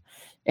 "No."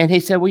 And he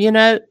said,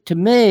 "Well, to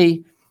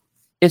me,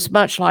 it's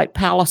much like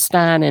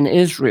Palestine and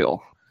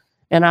Israel."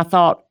 And I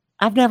thought,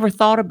 I've never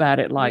thought about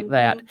it like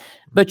that.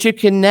 But you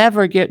can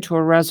never get to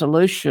a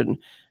resolution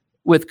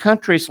with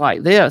countries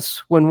like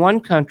this when one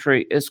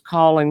country is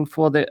calling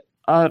for the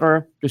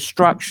utter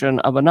destruction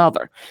of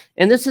another.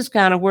 And this is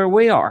kind of where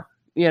we are,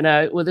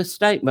 with this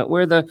statement.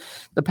 We're the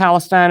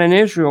Palestine and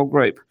Israel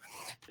group.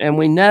 And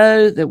we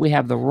know that we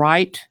have the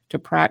right to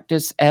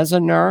practice as a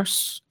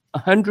nurse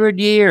 100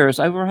 years,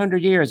 over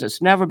 100 years.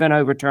 It's never been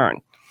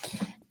overturned.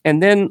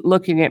 And then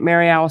looking at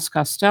Mary Alice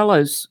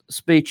Costello's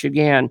speech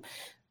again,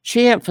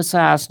 she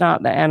emphasized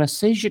not the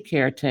anesthesia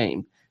care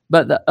team,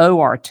 but the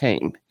OR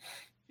team.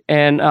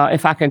 And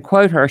if I can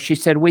quote her, she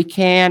said, "We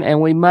can and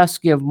we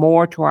must give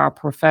more to our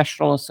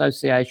professional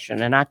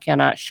association." And I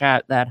cannot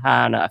shout that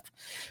high enough.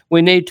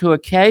 We need to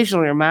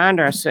occasionally remind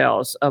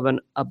ourselves of an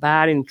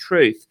abiding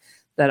truth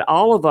that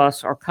all of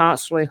us are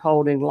constantly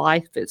holding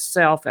life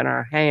itself in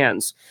our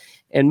hands.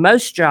 In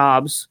most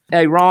jobs,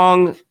 a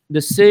wrong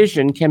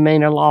decision can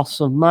mean a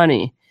loss of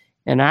money.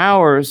 In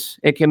ours,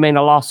 it can mean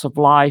a loss of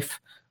life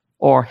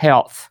or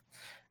health.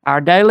 Our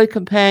daily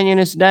companion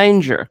is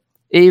danger,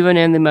 even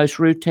in the most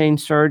routine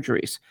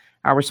surgeries.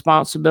 Our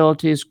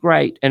responsibility is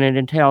great, and it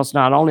entails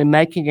not only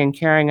making and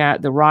carrying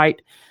out the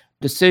right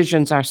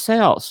decisions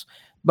ourselves,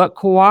 but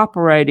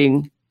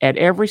cooperating at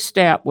every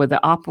step with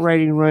the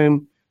operating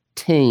room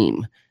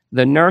team,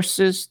 the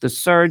nurses, the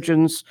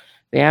surgeons,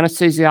 the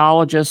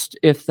anesthesiologists,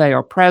 if they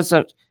are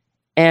present,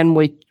 and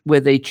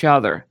with each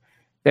other.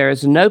 There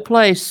is no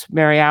place,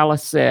 Mary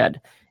Alice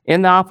said,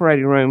 in the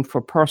operating room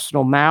for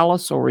personal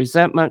malice or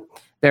resentment.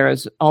 There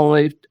is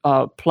only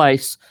a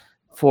place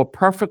for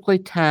perfectly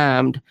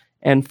timed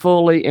and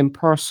fully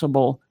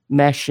impersonal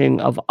meshing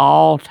of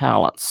all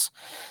talents.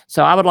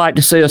 So I would like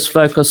to see us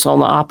focus on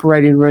the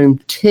operating room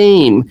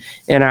team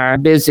in our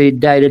busy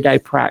day-to-day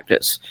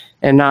practice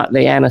and not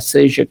the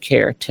anesthesia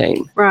care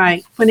team.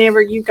 Right.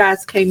 Whenever you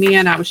guys came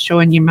in, I was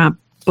showing you my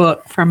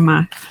book from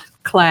my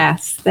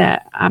class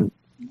that I'm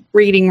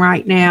reading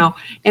right now,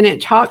 and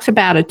it talks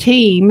about a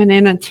team, and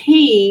in a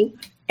team,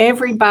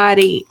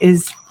 everybody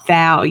is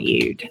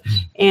valued.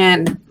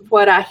 And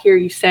what I hear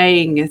you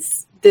saying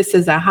is this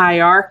is a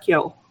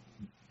hierarchical,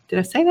 did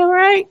I say that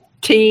right?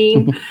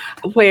 Team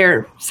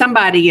where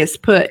somebody is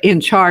put in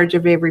charge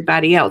of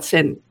everybody else.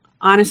 And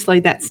honestly,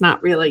 that's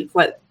not really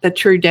what the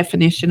true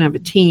definition of a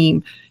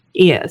team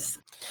is.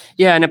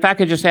 Yeah, and if I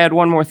could just add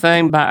one more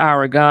thing by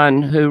Ira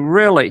Gunn, who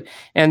really,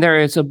 and there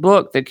is a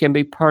book that can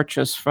be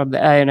purchased from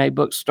the A&A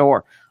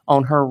bookstore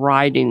on her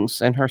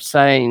writings and her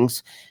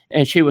sayings,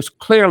 and she was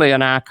clearly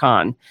an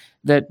icon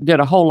that did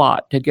a whole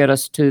lot to get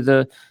us to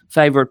the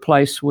favored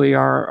place we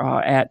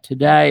are at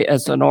today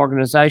as an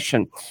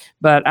organization.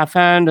 But I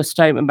found a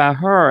statement by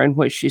her in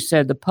which she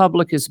said the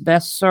public is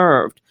best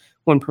served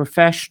when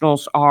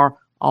professionals are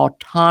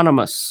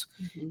autonomous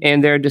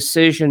in their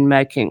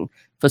decision-making,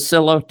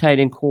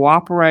 facilitating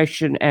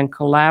cooperation and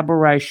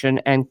collaboration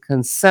and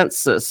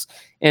consensus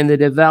in the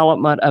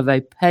development of a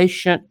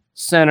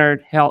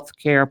patient-centered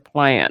healthcare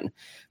plan.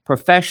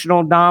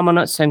 Professional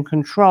dominance and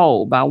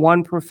control by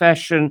one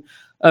profession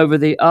over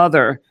the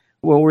other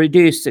will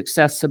reduce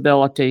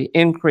accessibility,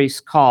 increase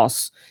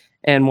costs,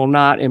 and will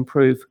not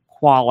improve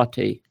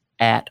quality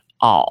at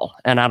all.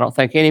 And I don't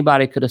think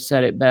anybody could have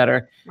said it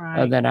better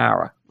than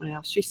Ira.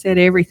 Well, she said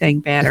everything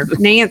better.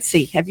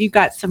 Nancy, have you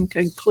got some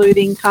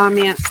concluding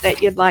comments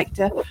that you'd like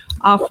to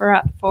offer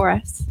up for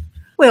us?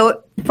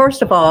 Well,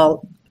 first of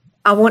all,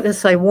 I want to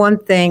say one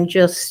thing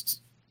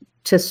just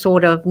to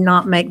sort of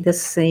not make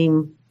this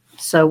seem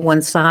so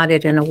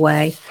one-sided in a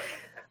way.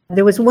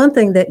 There was one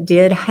thing that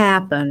did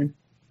happen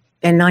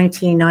in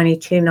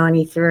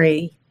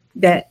 1992-93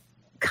 that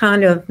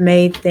kind of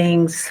made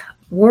things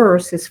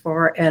worse as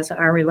far as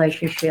our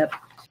relationship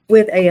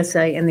with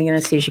ASA and the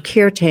anesthesia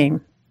care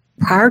team.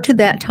 Prior to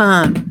that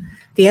time,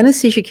 the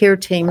anesthesia care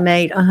team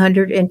made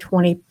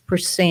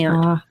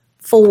 120%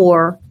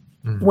 for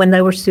when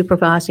they were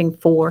supervising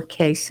 4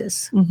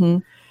 cases. Mm-hmm.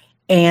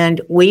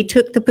 And we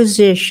took the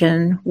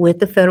position with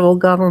the federal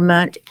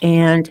government,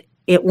 and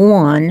it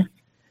won,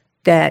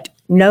 that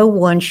no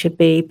one should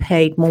be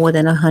paid more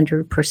than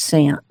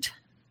 100%.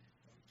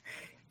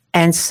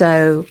 And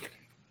so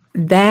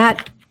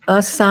that,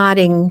 us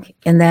siding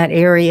in that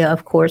area,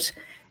 of course,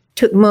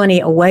 took money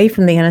away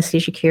from the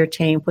anesthesia care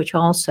team, which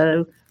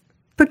also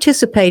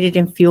participated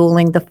in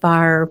fueling the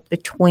fire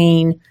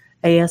between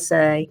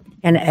ASA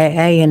and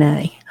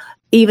AANA.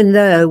 Even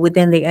though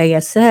within the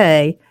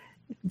ASA,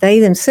 they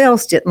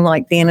themselves didn't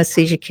like the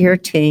anesthesia care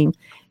team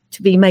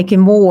to be making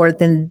more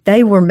than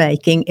they were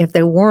making if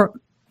they weren't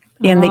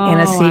in the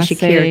anesthesia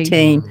care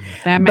team.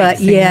 But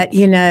yet,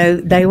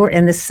 they were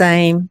in the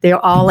same,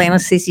 they're all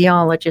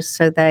anesthesiologists,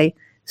 so they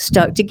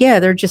stuck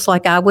together, just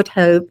like I would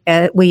hope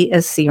we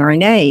as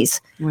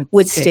CRNAs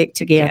would stick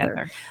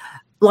together.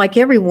 Like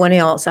everyone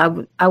else,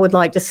 I would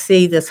like to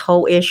see this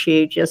whole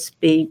issue just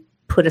be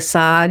put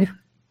aside,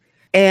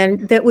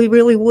 and that we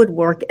really would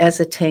work as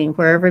a team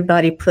where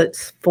everybody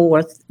puts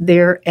forth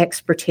their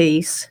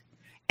expertise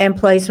and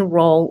plays a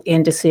role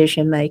in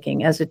decision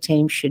making as a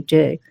team should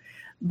do.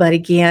 But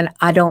again,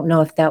 I don't know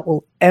if that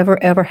will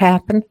ever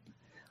happen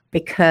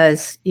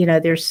because,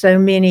 there's so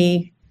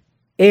many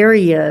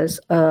areas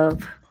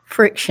of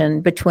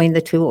friction between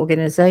the two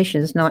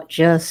organizations, not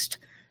just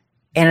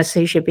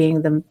anesthesia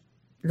being the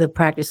the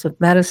practice of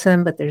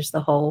medicine, but there's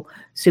the whole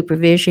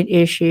supervision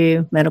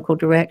issue, medical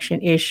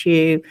direction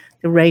issue,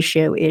 the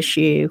ratio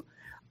issue,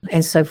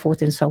 and so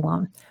forth and so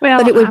on. Well,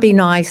 But it would be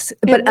nice.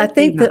 But I would be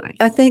think nice.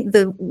 I think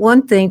the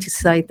one thing to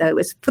say though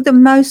is for the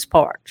most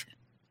part,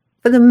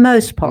 on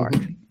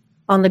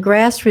the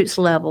grassroots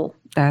level,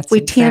 that's we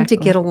tend to exactly-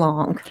 get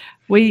along.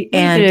 We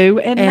and- do,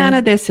 and none and-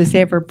 of this is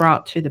ever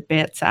brought to the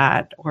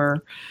bedside,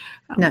 or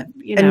No,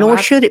 you and know, nor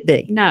I- should it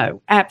be.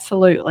 No,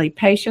 absolutely.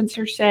 Patients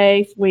are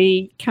safe.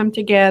 We come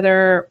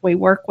together. We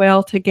work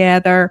well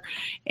together.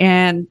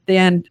 And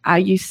then I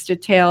used to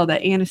tell the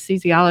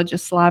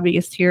anesthesiologist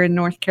lobbyist here in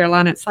North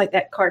Carolina, it's like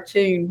that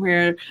cartoon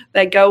where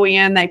they go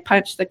in, they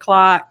punch the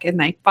clock, and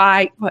they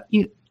fight.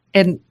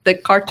 And the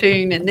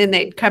cartoon, and then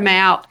they'd come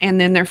out, and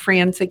then they're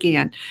friends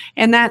again.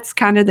 And that's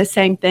kind of the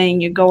same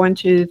thing. You go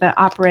into the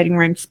operating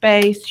room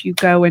space, you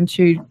go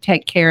into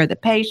take care of the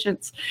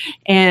patients,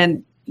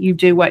 and you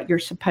do what you're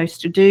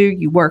supposed to do.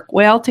 You work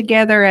well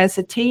together as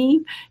a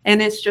team.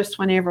 And it's just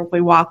whenever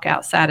we walk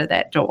outside of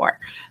that door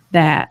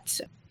that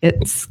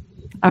it's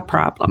a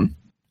problem.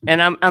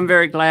 And I'm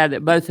very glad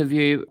that both of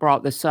you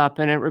brought this up.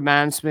 And it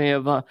reminds me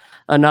of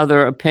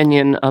another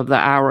opinion of the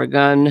Ira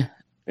Gunn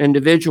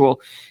individual.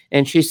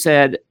 And she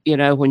said, you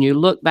know, when you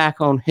look back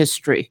on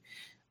history,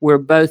 we're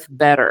both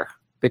better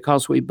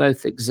because we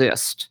both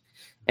exist.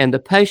 And the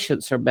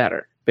patients are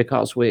better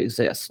because we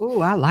exist. Oh,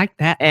 I like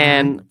that.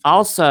 And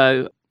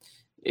also,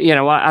 you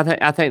know,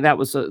 I think that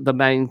was the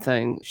main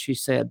thing she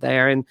said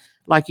there. And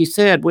like you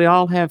said, we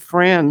all have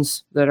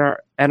friends that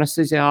are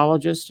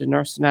anesthesiologists and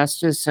nurse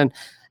anesthetists, and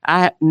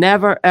I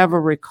never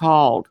ever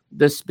recalled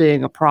this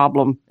being a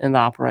problem in the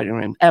operating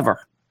room ever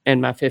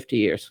in my 50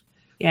 years.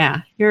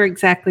 Yeah, you're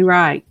exactly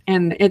right.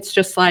 And it's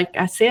just like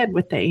I said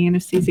with the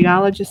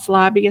anesthesiologist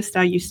lobbyist,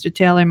 I used to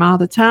tell him all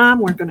the time,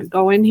 we're going to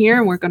go in here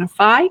and we're going to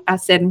fight. I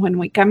said, and when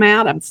we come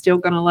out, I'm still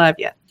going to love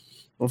you.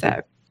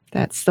 So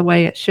that's the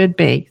way it should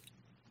be.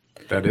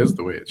 That is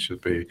the way it should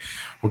be.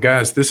 Well,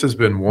 guys, this has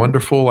been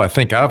wonderful. I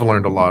think I've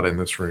learned a lot in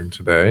this room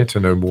today to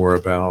know more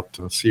about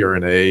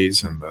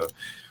CRNAs and the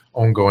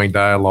ongoing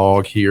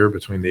dialogue here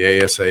between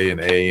the ASA and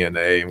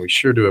AANA. And we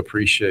sure do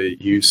appreciate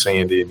you,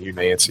 Sandy, and you,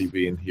 Nancy,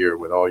 being here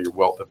with all your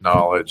wealth of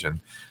knowledge, and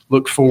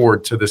look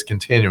forward to this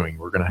continuing.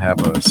 We're going to have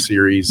a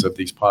series of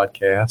these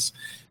podcasts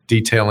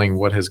detailing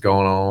what has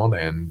gone on,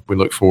 and we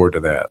look forward to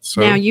that.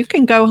 So Now you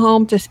can go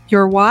home to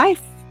your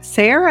wife,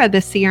 Sarah, the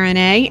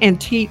CRNA, and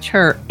teach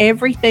her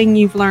everything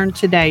you've learned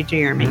today,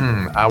 Jeremy.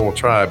 I will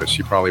try, but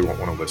she probably won't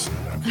want to listen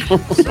to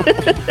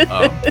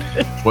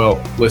that.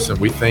 Well, listen,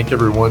 we thank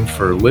everyone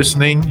for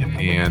listening.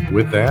 And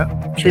with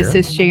that, This Sharon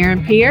is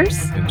Sharon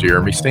Pierce. and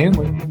Jeremy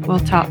Stanley. We'll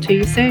talk to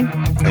you soon.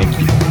 Thank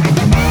you.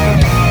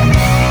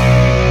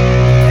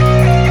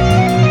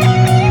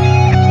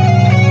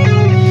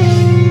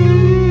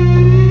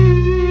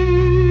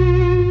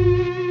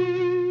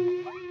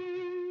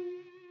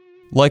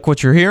 Like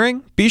what you're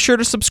hearing? Be sure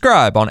to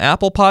subscribe on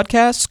Apple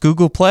Podcasts,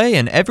 Google Play,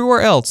 and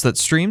everywhere else that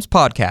streams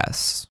podcasts.